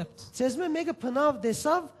accept. Ցեզ մեկը փնավ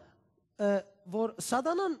դեսավ որ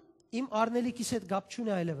սատանան իմ արնելիքիս հետ գապ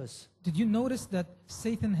չունի այլևս։ Did you notice that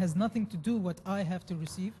Satan has nothing to do what I have to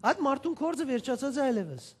receive? Այդ մարդուն կորձը վերջացած է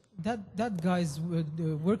այլևս։ That guy's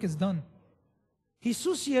work is done.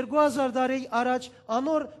 Հիսուս 2000 տարի առաջ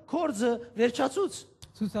անոր կորձը վերջացուց։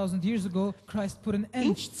 2000 years ago, Christ put an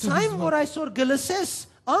end Ինչ to ցայմ his որ work. այսօր գլսես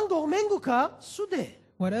անգողմենգուքա սուդ է։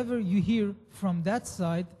 Whatever you hear from that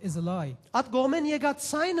side is a lie. Այդ գողմեն եկած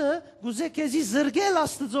ցայնը գուզե քեզի զրգել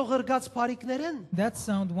Աստծո ղրգած բարիկներեն։ That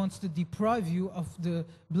sound wants to deprive you of the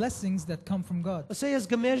blessings that come from God. Ասե ես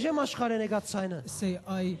գմերժեմ աշխարհեն եկած ցայնը։ Say,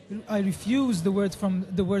 I refuse the word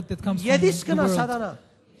that comes from Եդիս the կնա world. սատանա։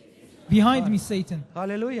 Behind me, Satan.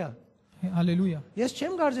 Հալելույա։ Hallelujah. Ես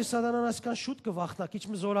չեմ կարծի սատանան այսքան շուտ կվախնա, քիչ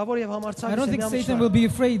մի զորավոր եւ I համարցակ don't think Satan will be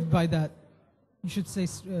afraid by that. You should say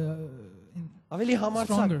ավելի համարցակ,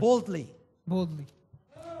 stronger. boldly։ boldly.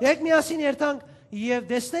 Եկեք միասին երթանք եւ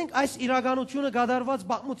տեսնենք այս իրականությունը գդարված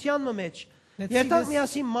բաղմության մեջ։ Let's see Երթանք this.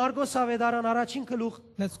 միասին Մարգոս ավետարան առաջին գլուխ,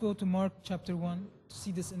 Let's go to Mark chapter 1 to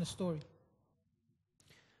see this in a story.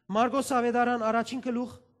 Մարգոս ավետարան առաջին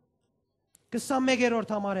գլուխ 21-րդ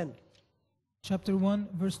համարեն։ Chapter 1,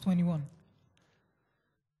 verse 21.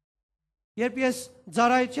 Երբ ես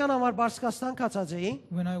ծառայության համար Բարսկաստան կացած էի,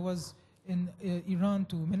 When I was in Iran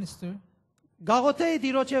to minister, գաղութեի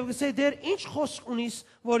դիրոջ եւ գսեի դեր ինչ խոսք ունիս,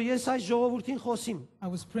 որ ես այս ժողովրդին խոսիմ։ I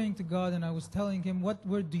was praying to God and I was telling him, what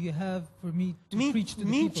word do you have for me to preach to the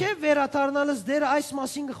people? Մինչև վերադառնալս դեր այս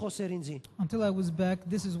մասին կխոսեր ինձի։ Until I was back,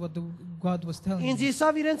 this is what God was telling Ինձ me.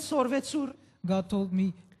 իսավ իրենց սորվեցուր, God told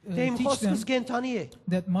me, թե իմ teach them խոսքս գենթանի է։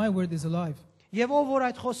 that my word is alive. Եվ ով որ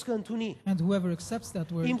այդ խոսքը ընդունի, And whoever accepts that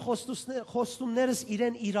word, իմ խոստումներս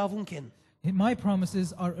իրեն իրավունք են։ my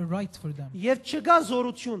promises are a right for them. Եվ չկա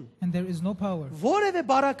զորություն, And there is no power, որևէ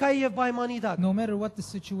բարակայի եւ պայմանի դակ, no matter what the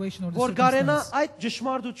situation or the որ գարենա circumstance, այդ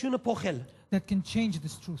ճշմարտությունը փոխել։ that can change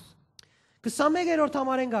this truth. 21-րդ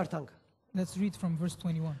համարեն գարտանք։ Let's read from verse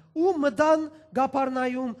 21. Ու մտան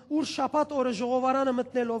Գապարնայում, ուր շաբաթ օրը ժողովարանը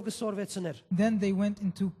մտնելով գսորվեցներ։ Then they went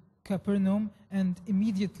into Capernaum, and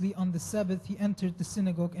immediately on the Sabbath he entered the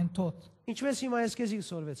synagogue and taught, Ինչպես հիմա ես քեզի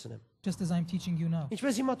գսորվեցնեմ։ just as I'm teaching you now,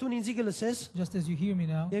 Ինչպես հիմա դու ինձի գլսես, just as you hear me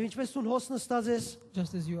now, եւ ինչպես դու հոս նստած ես,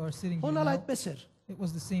 just as you are sitting here հոնալ now, այդպես էր։ it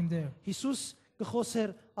was the same there. Հիսուս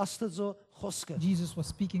գխոսեր Աստծո խոսքը։ Jesus was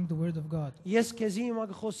speaking the word of God. Ես քեզի հիմա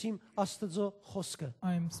գխոսիմ Աստծո խոսքը։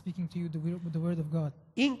 I am speaking to you the word of God.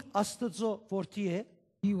 Ինք Աստծո որդի է,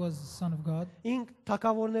 He was the Son of God. ինք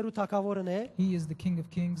թակավորներու թակավորն է, He is the King of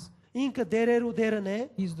Kings. ինքը դերերու դերն է,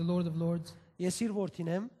 He is the Lord of Lords. ես իր որդին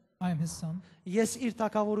եմ, I am his son. ես իր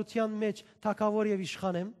թակավորության մեջ թակավոր եւ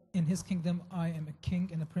իշխան եմ։ In his kingdom I am a king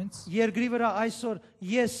and a prince. Երկրի վրա այսօր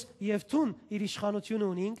ես եւ ցուն իր իշխանությունը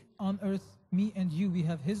ունենք։ On earth, me and you, we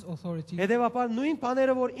have his authority, Հետևաբար նույն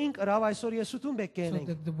բաները որ ինք գրավ այսօր ես ու ցուն բեք so կենենք։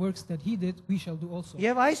 that the works that he did, we shall do also.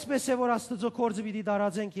 Եվ այսպես է որ Աստծո կորձը պիտի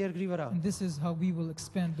դարածենք երկրի վրա։ And this is how we will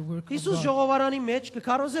expand the work of Հիսուս God. ժողովարանի մեջ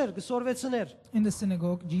կքարոզեր, կսորվեցներ։ In the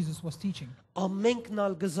synagogue, Jesus was teaching.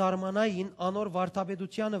 Ամենքնալ գզարմանային անոր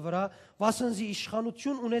վարդապետությանը վրա վասնզի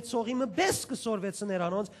իշխանություն ունեցողի մբես կսորվեցներ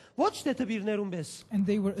անոնց, ոչ թե տբիրներուն պես։ And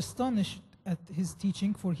they were astonished at his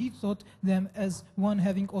teaching, for he thought them as one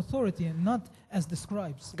having authority and not as the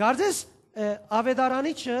scribes. Գարձես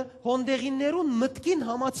ավետարանիչը հոնդեղիններուն մտքին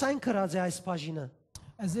համացայն կրած է այս բաժինը։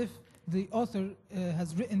 As if the author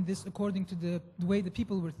has written this according to the way the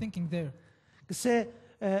people were thinking there. Գսե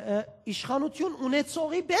իշխանություն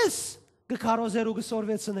ունեցողի պես կքարոզեր ու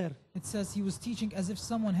կսորվեցներ։ It says he was teaching as if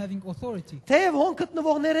someone having authority. Թեև հոն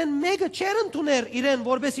գտնվողներեն մեկը չեր ընդուներ իրեն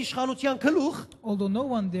որպես իշխանության գլուխ, Although no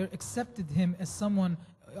one there accepted him as someone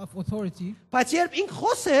of authority, բայց երբ ինք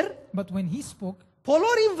խոսեր, but when he spoke,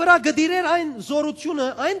 բոլորին վրա գդիրեր այն զորությունը,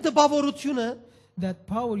 այն դպավորությունը, that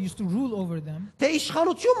power used to rule over them, թե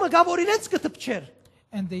իշխանություն մգավոր իրենց կտպչեր։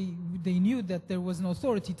 and they knew that there was an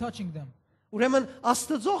authority touching them. Ուրեմն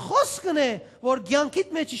Աստծո խոսքն է, որ ցանկիտ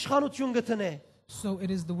մեջ իշխանություն գտնե։ So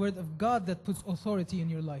it is the word of God that puts authority in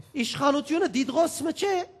your life. Իշխանությունը դիդղոսը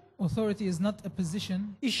չէ, Authority is not a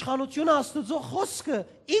position. իշխանությունը Աստծո խոսքը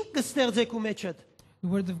ինք կստեղծեք ու մեջդ։ The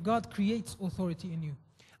word of God creates authority in you.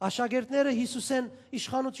 Աշակերտները Հիսուսեն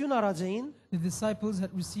իշխանություն արած էին, The disciples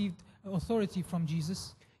had received authority from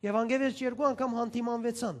Jesus, եւ անգևերջ երկու անգամ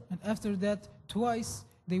հանդիմանվեցան։ and after that, twice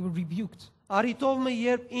they were rebuked. Արիտովը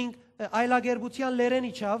երբ ինք այլագերբության լերեն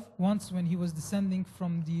իջավ, Once when he was descending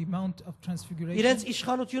from the Mount of Transfiguration, իրենց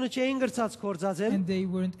իշխանությունը չէին գրծած կործածել, and they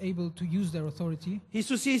weren't able to use their authority,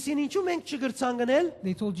 Հիսուսին ինչու մենք չգրցան գնել,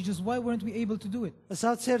 they told Jesus, why weren't we able to do it?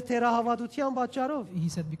 ըսավ ծեր թերահավատության պատճառով, He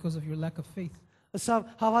said, because of your lack of faith. ըսավ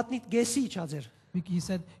հավատնիդ գեսի իջածեր։ He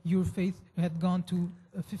said, your faith had gone to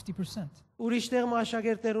 50%. Ուրիշ տեղ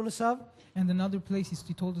աշակերտներուն ըսավ, And another place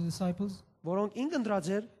he told the disciples, որոնք ինք ընտրած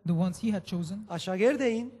էր, the ones he had chosen, աշակերտ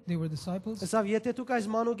էին, they were disciples. ըսավ եթե դուք այս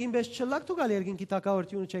մանուկին պես չլակ դուք ալ երկինքի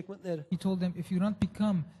տակավորությունը չեք մտներ։ He told them, if you don't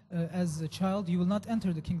become as a child, you will not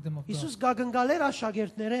enter the kingdom of God. Հիսուս գագնգալեր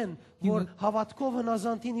աշակերտներեն, որ հավատքով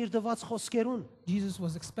հնազանդին իր դված խոսքերուն, Jesus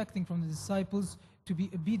was expecting from the disciples to be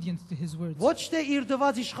obedient to his words. ոչ թե իր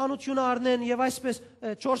դված իշխանությունը առնեն եւ այսպես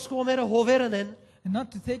 4 կողմերը հովերն են, And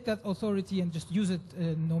not to take that authority and just use it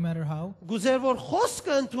no matter how. գուզեր որ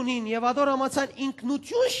խոսքը ընդունին եւ ադոր համացան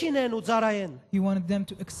ինքնություն շինեն ու ծարայեն։ He wanted them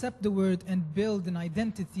to accept the word and build an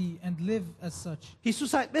identity and live as such.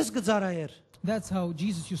 Հիսուս այդպես գծարայեր։ That's how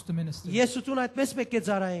Jesus used to minister. Ես ու տուն այդպես պետք է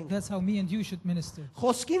ծարայենք։ That's how me and you should minister,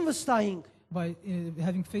 Խոսքին վստահենք, by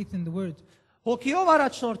having faith in the word, հոգիով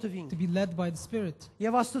առաջնորդվենք to be led by the Spirit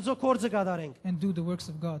եւ Աստծո կորձը կատարենք։ and do the works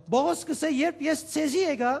of God. Բողոս կսե երբ ես ցեզի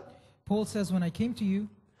եկա, Paul says, when I came to you,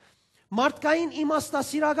 մարդկային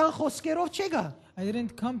իմաստասիրական խոսքերով չեկա, I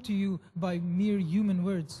didn't come to you by mere human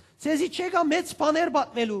words. ցեզի չեկա մեծ բաներ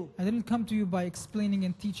պատմելու։ I didn't come to you by explaining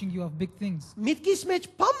and teaching you of big things. Միտքիս մեջ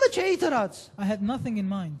բամը չէի դրած, I had nothing in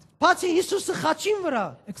mind բացի Հիսուսը խաչին վրա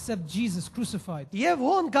except Jesus crucified, եւ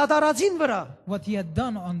հոն գադարածին վրա։ what he had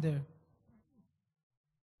done on there.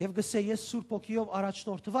 Եվ գսե ես Սուրբ ոգիով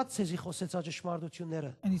առաջնորդված ցեզի խոսեցա ճշմարտությունները։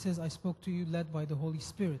 And he says, I spoke to you led by the Holy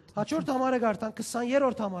Spirit. Հաջորդ համարը գարտան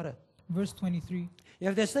 20-րդ համարը։ Verse 23.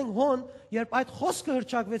 Եվ տեսնենք հոն, երբ այդ խոսքը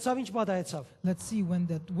հրճակվեցավ, ինչ պատահեցավ։ Let's see, when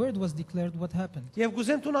that word was declared, what happened. Եվ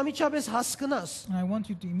գուզեմ դու նամիջապես հասկնաս, And I want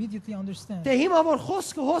you to immediately understand թե հիմա որ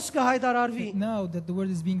խոսքը հայտարարվի, that now that the word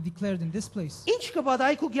is being declared in this place, ինչ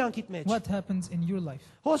կպատահի քո կյանքիդ մեջ։ what happens in your life.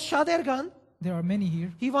 Հոս շատեր կան, There are many here.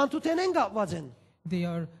 հիվանդութեն են կապված են։ They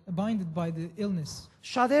are binded by the illness.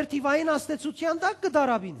 Շատեր թիվային աստեցության տակ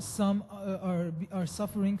կդարաբին։ Some are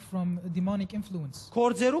suffering from demonic influence,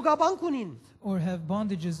 Կորձերու կապանք ունին, or have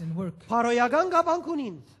bondages in work, փարոյական կապանք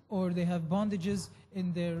ունին, or they have bondages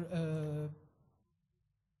in their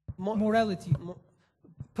morality,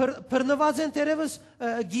 բռնված են թերևս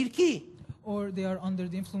գիրքի, or they are under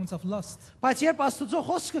the influence of lust. բայց երբ Աստծո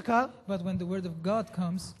խոսքը կա, But when the word of God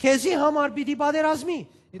comes, քեզի համար պիտի պատերազմի։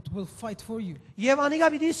 it will fight for you. Եվ անիկա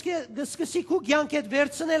պիտի սկսի քու կյանքդ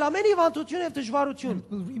վերցնել ամեն հիվանդություն եւ դժվարություն։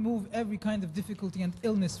 It will remove every kind of difficulty and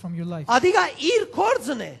illness from your life. Ադիգա իր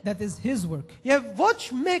կորձն է։ That is his work. Եվ ոչ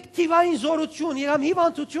մեկ թիվային զորություն, իրամ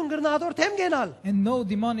հիվանդություն գրնադոր թեմ գենալ։ And no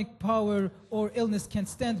demonic power or illness can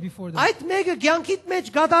stand before them. Այդ մեկը կյանքիդ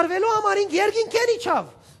մեջ գադարվելու համար ինք երկինքեն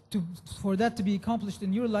իջավ։ For that to be accomplished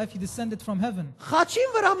in your life, he descended from heaven. Խաչին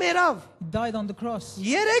վրա մերավ, He died on the cross.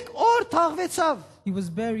 3 օր թաղվեցավ, He was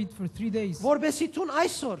buried for 3 days, որբեսի ցուն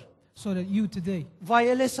այսօր so that you today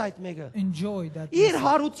վայելես այդ մեկը։ enjoy that Իր blessing.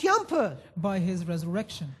 հարությամբ By his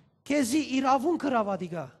resurrection, քեզի իրավունք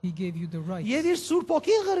հրավադիգա։ he gave you the right. Եվ իր Սուրբ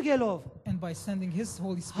ոգին ղրգելով And by sending his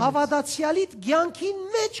Holy Spirit, հավատացյալիդ կյանքին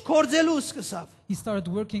մեջ կործելու սկսավ։ he started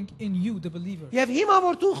working in you, the believer. Եվ հիմա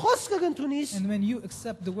որ դու խոսքը կընդունիս, And when you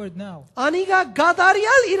accept the word now, անիգա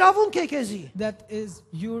գադարյալ իրավունք է քեզի։ that is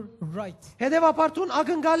your right. Հետևաբար դու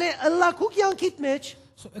ագնգալ է ըլլակու կյանքիդ մեջ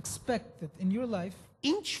So expect that in your life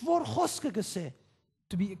ինչ որ խոսքը գսե,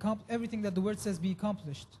 to be everything that the word says be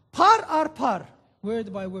accomplished, փար առ փար,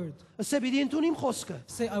 word by word. ասե պիտի ընդունիմ խոսքը,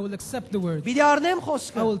 Say, I will accept the word. պիտի առնեմ I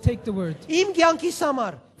խոսքը, will take the word իմ կյանքիս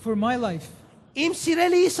համար, for my life, իմ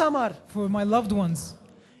սիրելիս համար, for my loved ones,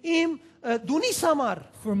 իմ դունիս համար,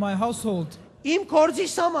 for my household, իմ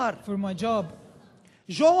կորձիս համար, for my job,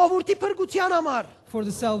 ժողովրդի փրկության համար, for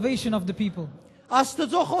the salvation of the people,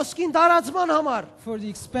 Աստծո խոսքին դարածման համար։ for the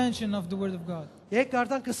expansion of the word of God. Եկ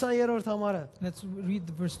գարտան 20-րդ համարը։ Let's read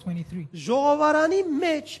the verse 23. Ժողովարանի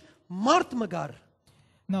մեջ մարդ մգար,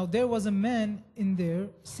 Now there was a man in their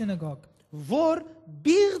synagogue որ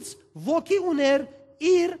բիղձ ոգի ուներ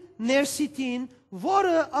իր ներսիտին,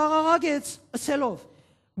 որը աղաղագեց ասելով.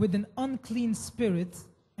 with an unclean spirit,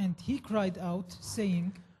 and he cried out,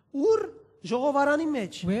 saying, Ուր ժողովարանի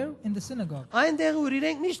մեջ, where? In the synagogue. այնտեղ ուր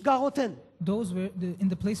իրենք միշտ գաղոթեն, Those were in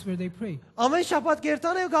the place where they pray. ամեն շաբաթ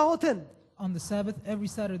կերտան եւ գաղոթեն, On the Sabbath, every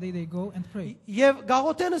Saturday they go and pray. եւ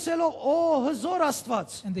գաղոթեն ասելով օ հզոր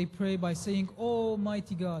Աստված, And they pray by saying,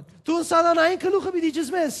 Almighty God, դու սատանային գլուխը պիտի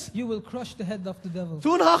ջզմես, you will crush the head of the devil.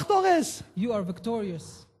 դու հաղթող ես, You are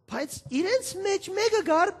victorious. Բայց իրենց մեջ մեկը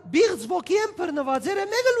գար բիղձ ոգի են բռնված, էր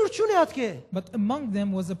մեկը լուրջ ունի ատկե։ But among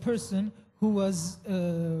them was a person who was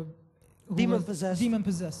demon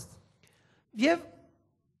possessed. Եվ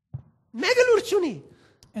մեկը լուրջ ունի։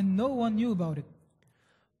 And no one knew about it.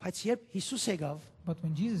 Բայց երբ Հիսուս եկավ But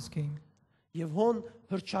when Jesus came եւ հոն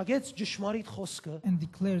հրճագեց ճշմարիտ խոսքը, and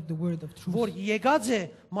declared the word of որ truth, եկած է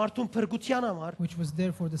մարդուն փրկության համար, which was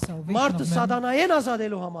there for the salvation մարդը of man, սատանայեն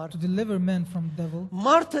ազատելու համար, to deliver man from the devil,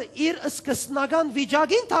 մարդը իր սկսնական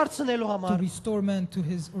վիճակին դարձնելու to համար, restore man to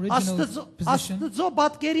his original position, Աստծո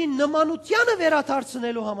պատկերի նմանությանը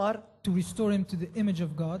վերադարձնելու համար, to restore him to the image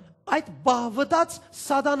of God, այդ բավդած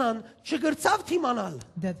սատանան չգրծավ թիմանալ։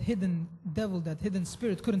 that hidden devil, that hidden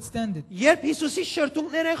spirit couldn't stand it. Երբ Հիսուսի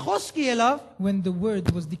շրթունքներեն խոսքի ելավ, When the word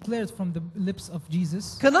was declared from the lips of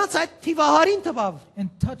Jesus գնաց այդ թիվահարին տվավ and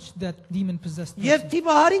touched that demon-possessed եւ person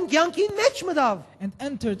թիվահարին կյանքին մեջ մտավ։ and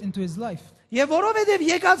entered into his life, Եվ որովհետև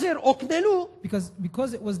եկած էր օգնելու,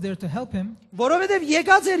 because it was there to help him, որովհետև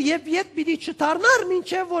եկած էր եւ իդ պիտի չդառնար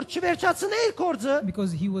մինչեւ որ չվերջացնե իր կորձը,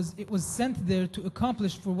 because it was sent there to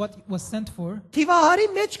accomplish for what it was sent for. թիվահարի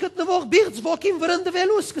մեջ գտնվող բիղձ ոգին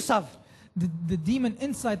վրընդվելու սկսավ։ The demon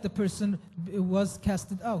inside the person was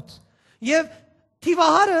casted out. Եվ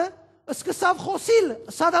թիվահարը սկսավ խոսիլ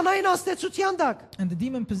սատանային աստեցության տակ, And the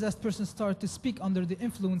demon-possessed person started to speak under the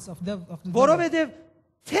influence of the devil. որովհետև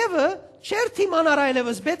թևը չեր թիմանար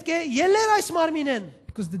այլևս, պետք է ելեր այս մարմինեն։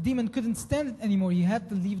 Because the demon couldn't stand it anymore. He had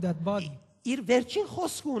to leave that body. Իր վերջին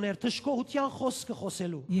խոսքը ուներ, թշկողության խոսքը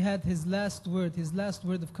խոսելու։ He had his last word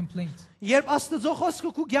of complaint. Երբ Աստծո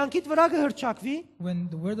խոսքը քու կյանքիդ վրա կհրճակվի, When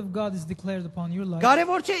the word of God is declared upon your life,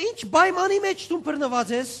 կարևոր չէ ինչ պայմանի մեջ դու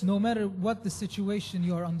բռնված ես, no matter what the situation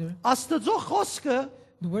you are under, Աստծո խոսքը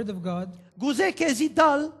the word of God գուզե քեզի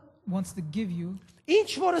դալ wants to give you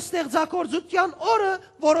ինչ որ ստեղծագործության օրը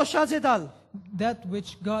որոշած է դալ։ that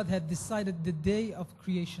which God had decided the day of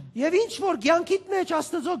creation. Եվ ինչ որ կյանքիդ մեջ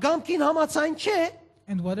Աստծո գամքին համաձայն չէ,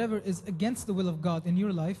 And whatever is against the will of God in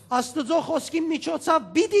your life, Աստծո խոսքի միջոցով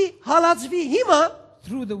պիտի հալածվի հիմա,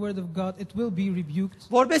 through the word of God, it will be rebuked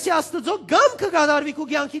որովհետեւ Աստծո գամքը կատարվի քու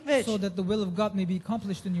կյանքիդ մեջ։ so that the will of God may be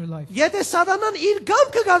accomplished in your life. Եթե սատանան իր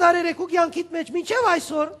գամքը կատարեր քու կյանքիդ մեջ, մինչև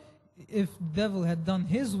այսօր, If the devil had done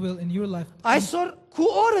his will in your life, այսօր քու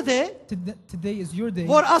օրը դե, today is your day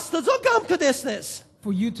որ Աստծո գամքը տեսնես։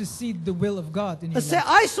 for you to see the will of God in your Ասե life.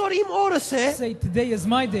 այսօր իմ օրս է, Say, today is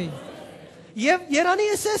my day. եւ Երանի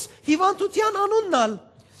ասես հիվանդության անունն ալ,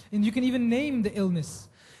 And you can even name the illness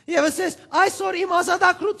եւ ասես այսօր իմ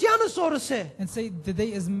ազատագրությանս օրս է։ and say, today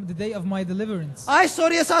is the day of my deliverance.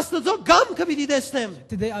 Այսօր ես Աստծո գամքը պիտի տեսնեմ։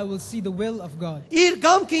 Today I will see the will of God, Իր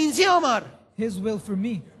գամքը ինձի համար։ his will for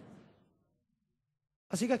me.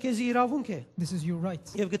 Ասիկա քեզի իրավունք է, This is your right.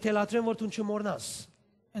 եւ գտելատրեմ որ դու չմոռնաս։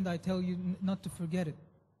 And I tell you not to forget it.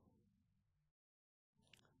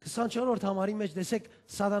 24-րդ համարի մեջ տեսեք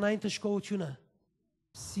սատանային թշկողությունը։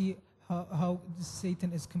 See how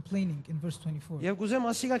Satan is complaining in verse 24. Եվ գուզեմ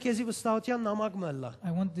ասիկա քեզի վստահության նամակ մըլլա,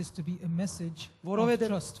 I want this to be a message of որովհետեւ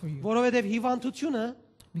trust for you. որովհետեւ հիվանդությունը,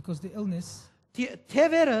 Because the illness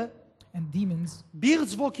թևերը, and demons,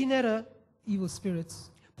 բիղձ ոգիները, evil spirits,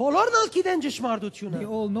 բոլորն ալ գիտեն they ճշմարտությունը։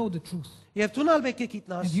 all know the truth. Եվ դու ալ պետք է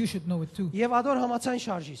գիտնաս։ And you should know it too. Եվ ադոր համացան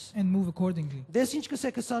շարժիս։ And move accordingly. Դες ինչ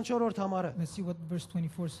կսե 24-րդ համարը։ Let's see what verse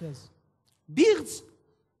 24 says. Բիղձ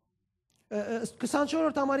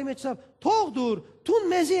 24-րդ համարի մեջ ասավ. Թող դուր, դու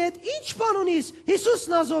մեզի հետ ինչ բան ունիս,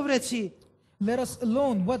 Հիսուսն ազովրեցի։ Let us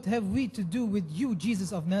alone. What have we to do with you,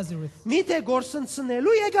 Jesus of Nazareth? Միթե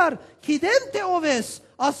գործընծնելու եկար, գիտեմ թե ով ես,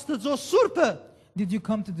 Աստծո Սուրբը։ Did you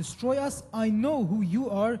come to destroy us? I know who you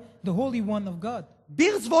are, the Holy One of God.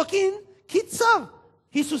 Բիղձ ոգին գիտավ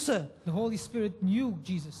Հիսուսը։ The Holy Spirit knew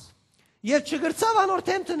Jesus Եվ չգրծավ անոր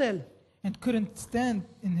թեմ տնել։ and couldn't stand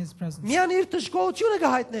in his presence. Միան իր դժգոհությունը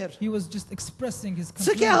կհայտներ։ He was just expressing his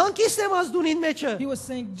Ցկե complaint. հանգիստ եմ ազդունին մեջը։ He was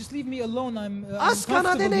saying, just leave me alone. I'm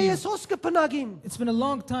Ասկանադեն comfortable է here. ես ոսկը բնագին։ It's been a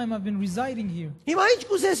long time I've been residing here. Հիմա ինչ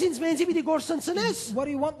կուզես ինձ մենձի պիտի գործընծնես։ What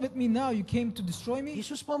do you want with me now? You came to destroy me?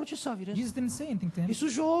 Հիսուս բամը չսավ իրեն։ Jesus didn't say anything to him.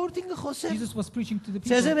 Հիսուս ժողովրդին կխոսե։ Jesus was preaching to the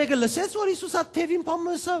Ցեզ people. եկը լսեց որ Հիսուս հատ թևին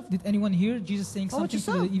բամը ասավ։ Did anyone hear Jesus saying Oh, something to just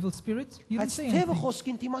the so. evil spirit? He didn't Բայց say թևը anything.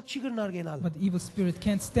 խոսքին դիմաց չի գրնար գնալ։ But the evil spirit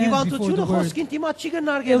can't stand before Հիվանդությունը the word. խոսքին դիմաց չի գրնար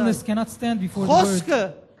գնալ։ Illness cannot stand before the Խոսքը,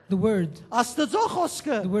 word. The word, Աստծո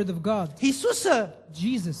խոսքը, the word of God. Հիսուսը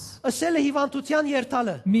Jesus ասել է հիվանդության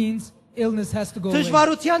երթալը, means illness has to go away.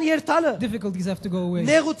 դժվարության երթալը, Difficulties have to go away.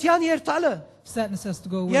 նեղության երթալը, sadness has to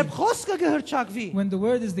go away. Երբ խոսքը կհրճակվի, When the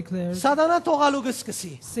word is declared, Սատանան թողալու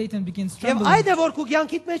կսկսի։ Satan begins Եվ trembling. այդ է որ քու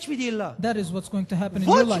կյանքիդ մեջ պիտի լա։ That is what's going to happen in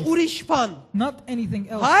your Ոչ life. ուրիշ բան։ Not anything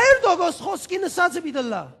else. 100% խոսքի նսածը պիտի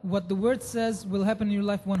լա։ What the word says will happen in your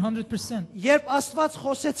life 100%. Երբ Աստված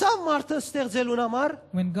խոսեցավ մարդը ստեղծելուն համար,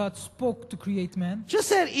 When God spoke to create man,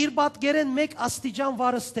 չսեր իր պատկերեն մեկ աստիճան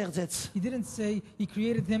վարը ստեղծեց։ He didn't say He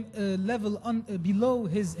created him a level below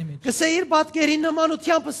His image. Կսե իր պատկերի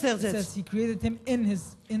նմանությամբ It ստեղծեց։ says He created him in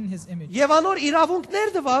His image Եվ անոր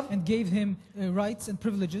իրավունքներ տվավ and gave him rights and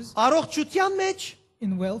privileges առողջության մեջ,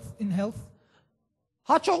 in wealth, in health,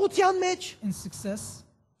 հաջողության մեջ, in success,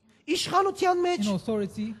 իշխանության մեջ, in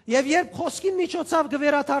authority. եւ երբ խոսքի միջոցով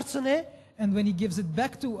գվերադարձնե, And when He gives it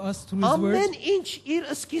back to us through His word, ամեն ինչ իր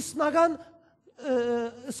սկիզբնական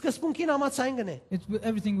սկզբունքին համաձայն գնե։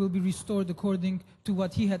 everything will be restored according to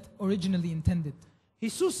what He had originally intended.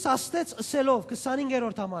 Հիսուս սաստեց ըսելով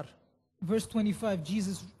 25-րդ համար. Verse 25,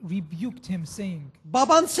 Jesus rebuked him, saying,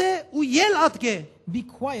 Բաբանցե ու ել ատգե, Be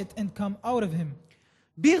quiet and come out of him.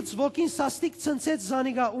 բիղծ ոգին սաստիկ ցնցեց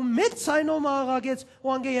զանիգա ու մեծ ցայնով աղաղեց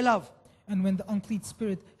ու անգե ելավ։ And when the unclean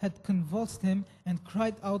spirit had convulsed him and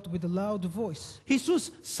cried out with a loud voice, Հիսուս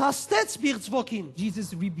սաստեց բիղծ ոգին,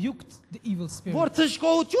 Jesus rebuked the evil spirit որ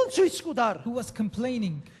թշկողություն ցույց կուտար։ who was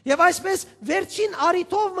complaining. Եվ այսպես վերջին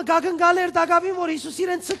արիթով մգագնգալ էր դակավին, որ Հիսուս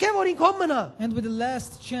իրեն ցկե, որ ինքն մնա։ And with the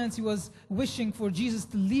last chance, he was wishing for Jesus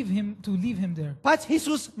to leave him there. Բայց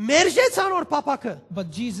Հիսուս մերժեց անոր փապակը։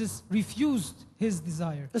 But Jesus refused his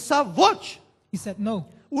desire. Սա ոչ։ He said no.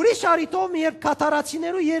 Ուրիշ արիթով մի երբ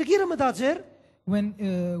կատարացիներու երգիրը մտածեր,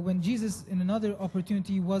 When Jesus in another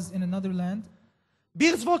opportunity was in another land,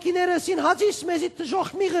 բիղծ ոգիները ասին հաջիս մեզի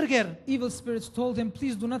դժոխ մի գրգեր, evil spirits told him,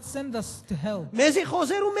 please do not send us to hell. մեզի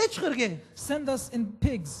խոզերու մեջ գրգե։ Send us in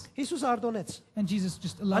pigs. Հիսուս արդոնեց։ And Jesus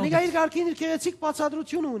just allowed Անիկա իր it. գարքին իր քեղեցիկ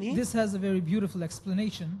բացատրություն ունի, This has a very beautiful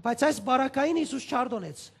explanation, բայց այս բարակային Հիսուս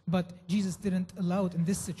չարդոնեց։ but Jesus didn't allow it in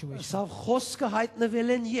this situation. Սա խոսքը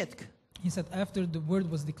հայտնվել են յետք։ He said after the word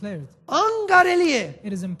was declared, Անգարելի է,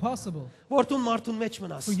 it is impossible որ դու մարդուն մեջ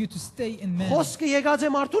մնաս։ for you to stay in man. Խոսքը եկած է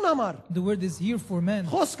մարդուն համար։ The word is here for man.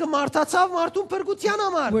 Խոսքը մարդացավ մարդուն փրկության The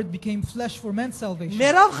համար։ word became flesh for man's salvation.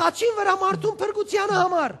 Մերավ խաչին վրա մարդուն փրկության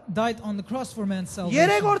համար։ Died on the cross for man's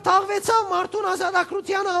Երեք salvation. օր թաղվեցավ մարդուն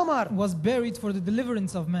ազատագրության համար։ Was buried for the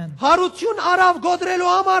deliverance of man. Հարություն արավ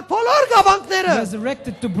գոդրելու համար բոլոր գավանքները։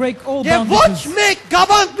 Resurrected to break all Եվ ոչ bondages. մեկ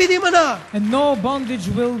գավանք պիտի մնա։ And no bondage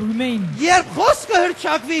will remain. Երբ խոսքը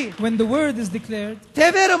հրճակվի, When the word is declared,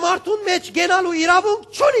 թևերը մարդուն մեջ գենալու իրավունք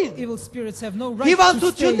չունին։ evil spirits have no right to stay.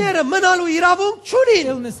 Հիվանդությունները մնալու իրավունք չունին։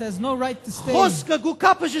 Illness has no right to stay. Խոսքը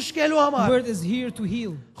գուկա բժշկելու The համար։ word is here to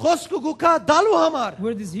heal. Խոսքը գուկա դալու համար։ The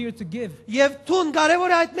word is here to give. Եվ թուն կարևոր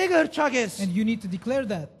է այդ մեկը հրճակես։ And you need to declare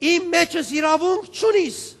that. Իմ մեջս իրավունք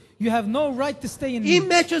չունիս։ You have no right to stay in me. Իմ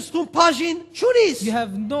մեջս դու բաժին չունիս։ You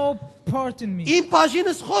have no part in me. Իմ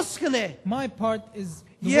բաժինս խոսքն է։ My part is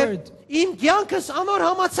the Եվ word. իմ կյանքս անոր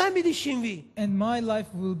համաձայն պիտի շինվի։ And my life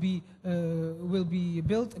will be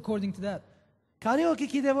built according to that. Քանի օքի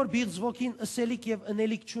գիտե որ բիղծ ոգին ըսելիք եւ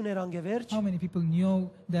ընելիք չուներ անգևերջ։ How many people know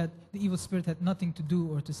that the evil spirit had nothing to do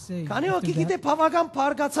or to say? Քանի after օքի գիտե that? բավական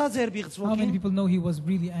փարգացած էր բիղծ How many ոգին։ people know he was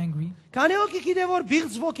really angry? Քանի օքի գիտե որ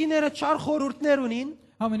բիղծ ոգիները չար խորհուրդներ ունին։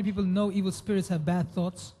 How many people know evil spirits have bad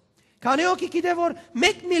thoughts? Քանի օքի գիտե որ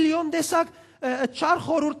 1 միլիոն տեսակ չար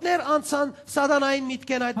խորհուրդներ անցան սատանային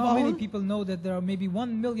միտքեն այդ How many բահուն։ people know that there are maybe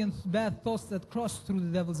 1 million bad thoughts that cross through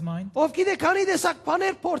the devil's mind? Ով գիտե քանի տեսակ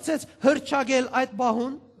բաներ փորձեց հրճագել այդ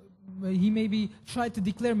բահուն, He maybe tried to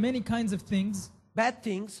declare many kinds of things, bad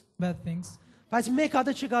things, bad things, բայց մեկ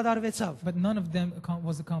հատը չկատարվեցավ։ but none of them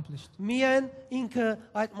was accomplished. Միայն ինքը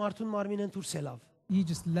այդ մարդուն մարմինեն դուրս ելավ։ He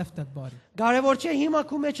just left that body. Կարևոր չէ հիմա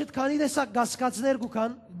քու մեջդ քանի տեսակ գասկածներ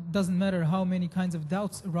գուքան, Doesn't matter how many kinds of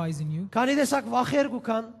doubts arise in you, քանի տեսակ վախեր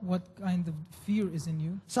գուքան, what kind of fear is in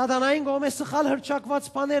you, սատանային կողմէ սխալ հրճակված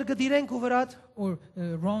բաներ գդիրենք ու վրատ, or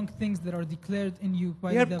wrong things that are declared in you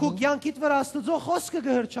by the երբ քու devil. կյանքիդ վրա Աստծո խոսքը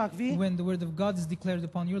կհրճակվի, When the word of God is declared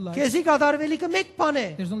upon your life, քեզի կատարվելիքը մեկ բան է։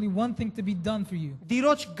 there's only one thing to be done for you.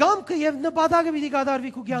 Դիրոջ գամքը եւ նպատակը պիտի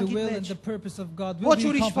կատարվի քու The կյանքիդ will and մեջ։ the purpose of God Ոչ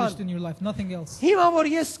will be ուրիշ accomplished բան։ in your life, nothing else. Հիմա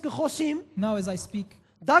որ ես կխոսիմ, Now as I speak,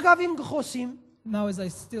 դակավին կխոսիմ, now as I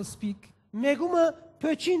still speak, մեգումը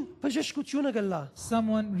փոչին բժշկությունը գլա։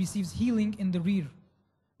 someone receives healing in the rear,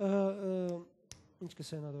 Ինչ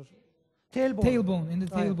կսեն ադոր։ Tailbone։ tailbone, in the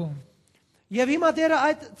tailbone. Եվ հիմա դերը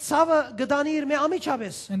այդ ցավը գդանի իր մե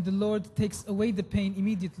ամիջապես։ And the Lord takes away the pain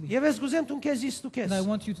immediately. Եվ ես գուզեմ դու քեզ իստուքես։ And I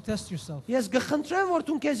want you to test yourself. Ես գխնդրեմ որ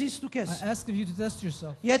դու քեզ I իստուքես։ ask of you to test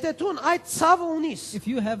yourself. Եթե դու այդ ցավը ունիս, If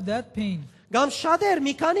you have that pain, Կամ շատեր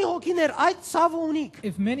մի քանի հոգիներ այդ ցավը ունիք։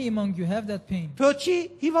 If many among you have that pain, Փոչի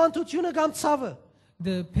հիվանդությունը կամ ցավը։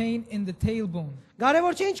 the pain in the tailbone,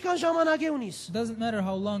 Կարևոր չէ ինչքան ժամանակ է ունիս։ doesn't matter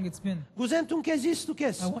how long it's been. Գուզեմ դու քեզ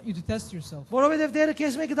ստուկես, I want you to test yourself որովհետև Տերը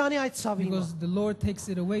քեզ մեկ դանի այդ ցավին։ because the Lord takes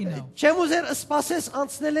it away now. Չեմ ուզեր սպասես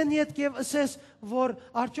անցնելեն իդ եւ ասես, որ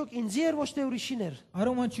արդյոք ինձ էր ոչ թե ուրիշին էր։ I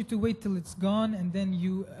don't want you to wait till it's gone and then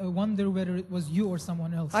you wonder whether it was you or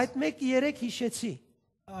someone else. Այդ մեկ երեք հիշեցի։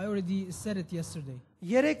 I already said it yesterday.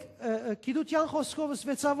 Երեք գիտության խոսքով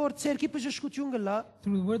ասվեցա որ ցերկի բժշկություն գլա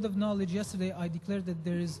Through the word of knowledge yesterday, I declared that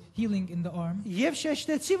there is healing in the arm. եւ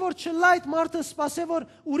շեշտեցի որ չլայտ մարդը սпасե որ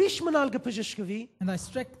ուրիշ մնալ կբժշկվի And I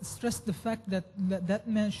stressed the fact that that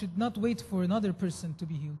man should not wait for another person to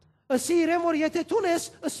be healed. ասի իրեն որ եթե դունես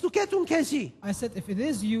ստուկետուն քեզի I said, if it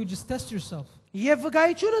is you, just test yourself եւ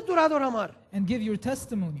վկայությունը դուրադոր համար and give your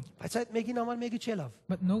testimony. բայց այդ մեկին համար մեկը չելավ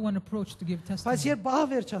But no one approached to give բայց testimony. երբ բահ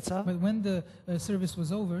վերջացա But when the service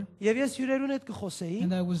was over եւ ես հյուրերուն հետ կխոսեի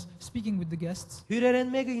and I was speaking with the guests,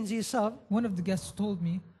 հյուրերեն մեկը ինձ իսավ one of the guests told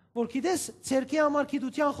me, որ գիտես ցերկի համար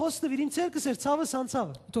գիտության խոսքը վիրին ցերկս էր ցավը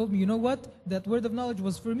սանցավը he told me, you know what? That word of knowledge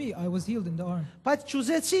was for me. I was healed in the arm. բայց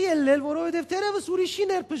ճուզեցի ելնել որովհետեւ դերևս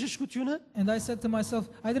ուրիշին էր բժշկությունը And I said to myself,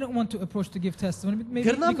 I didn't want to approach to give testimony, maybe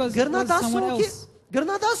գրնա because it գրնա was someone else.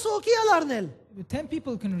 գրնա 10 հոգի ալարնել 10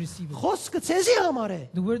 people can receive it. խոսքը ցեզի համար է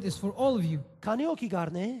The word is for all of you. քանի հոգի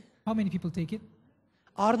գարնե How many people take it?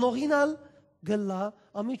 արնողինալ գլա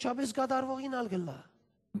ամիջապես գդարվողինալ գլա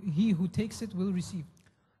He who takes it will receive.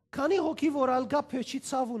 քանի հոգի որ ալգա փեչի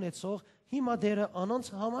ցավ ունեցող հիմա դերը անոնց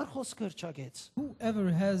համար խոսք հրճագեց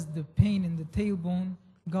Whoever has the pain in the tailbone,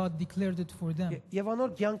 God declared it for them. եւ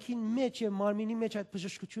անոր ցանկին մեջ եւ մարմինի մեջ այդ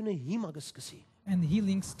բժշկությունը հիմա կսկսի And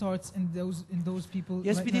healing starts in those people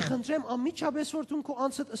ես right պիտի now. խնդրեմ ամիջապես որ դու քո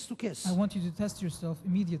անցդ ստուկես I want you to test yourself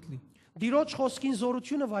immediately դիրոջ խոսքին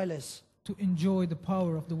զորությունը վայելես to enjoy the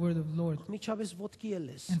power of the word of the Lord ամիջապես ոտքի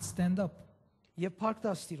ելես and stand up եւ փառք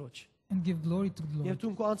տաս դիրոջ and give glory to the եւ Lord դու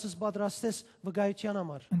քո անցս պատրաստես վկայության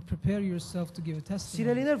համար and prepare yourself to give a testimony.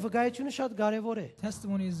 սիրելիներ վկայությունը շատ կարեւոր է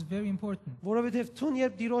Testimony is very important որովհետեւ դու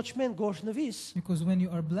երբ դիրոջ մեն գործնվիս because when you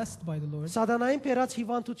are blessed by the Lord սատանային փերած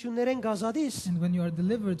հիվանդություններեն գազադիս and when you are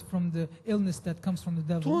delivered from the illness that comes from the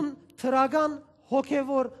devil, Տուն թրական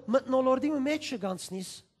հոգևոր մտնոլորտի մեջ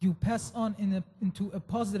շգանցնիս you pass on into a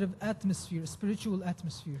positive atmosphere, a spiritual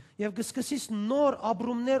atmosphere, եւ գսկսիս նոր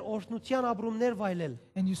ապրումներ օրհնության ապրումներ վայելել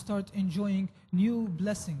and you start enjoying new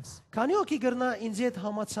blessings. քանի հոգի գրնա ինձ հետ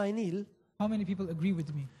համացայնիլ How many people agree with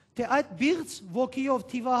me թե այդ բիղծ ոգիով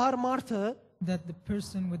թիվահար մարդը that the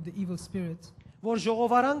person with the evil spirit որ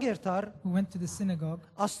ժողովարան գերտար who went to the synagogue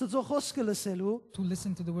Աստծո խոսքը լսելու to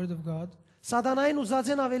listen to the word of God, սատանային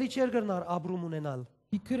ուզածեն ավելի չեր գրնար ապրում ունենալ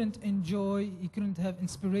he couldn't have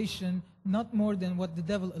inspiration, not more than what the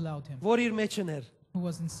devil allowed him, որ իր մեջն էր who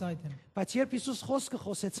was inside him. բայց երբ Հիսուս խոսքը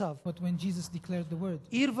խոսեցավ But when Jesus declared the word,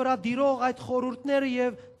 իր վրա դիրող այդ խորհուրդները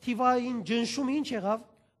եւ թիվային ջնշումը ինչ եղավ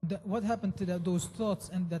what happened to those thoughts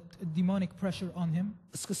and that demonic pressure on him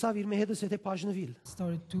սկսավ իր մեհետս եթե բաժնվել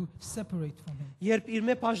started to separate from him. երբ իր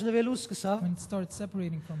մե բաժնվելու սկսավ When it started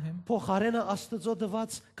separating from him, փոխարենը Աստծո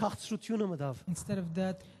դված քաղցրությունը մտավ instead of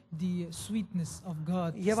that, the sweetness of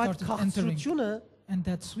God եւ այդ started entering, քաղցրությունը and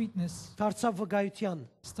that sweetness դարձավ վկայության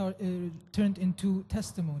turned into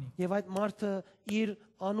testimony. եւ այդ մարդը իր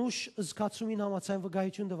անուշ զգացումին համաձայն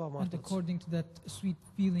վկայություն տվավ And մարդուց according to that sweet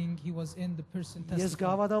feeling he was in, the person ես testified.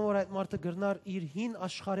 գավադամ որ այդ մարդը գրնար իր հին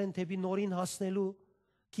աշխարհեն դեպի նորին հասնելու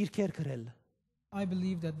քիրքեր գրել I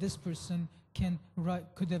believe that this person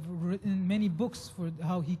could have written many books for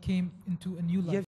how he came into a new life.